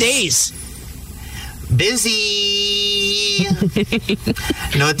 10 days. Busy.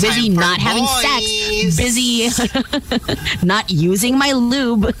 No time busy for not having boys. sex. Busy not using my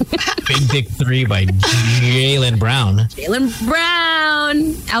lube. Big Dick 3 by Jaylen Brown. Jaylen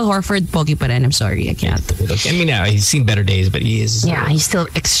Brown. Al Horford, pogi pa rin. I'm sorry, I can't. I mean, he's seen better days, but he is. Yeah, he's still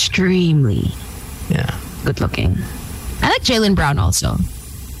extremely good looking. I like Jaylen Brown also.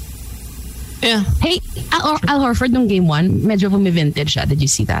 Yeah. Hey, Al Horford nung game 1, medyo bumi-vintage siya. Did you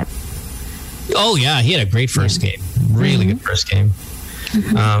see that? Oh, yeah. He had a great first game. Really good first game.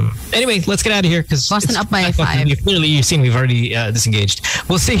 Anyway, let's get out of here because Boston up by 5. You've seen we've already disengaged.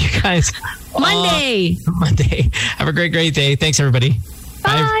 We'll see you guys Monday. Have a great day. Thanks, everybody.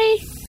 Bye.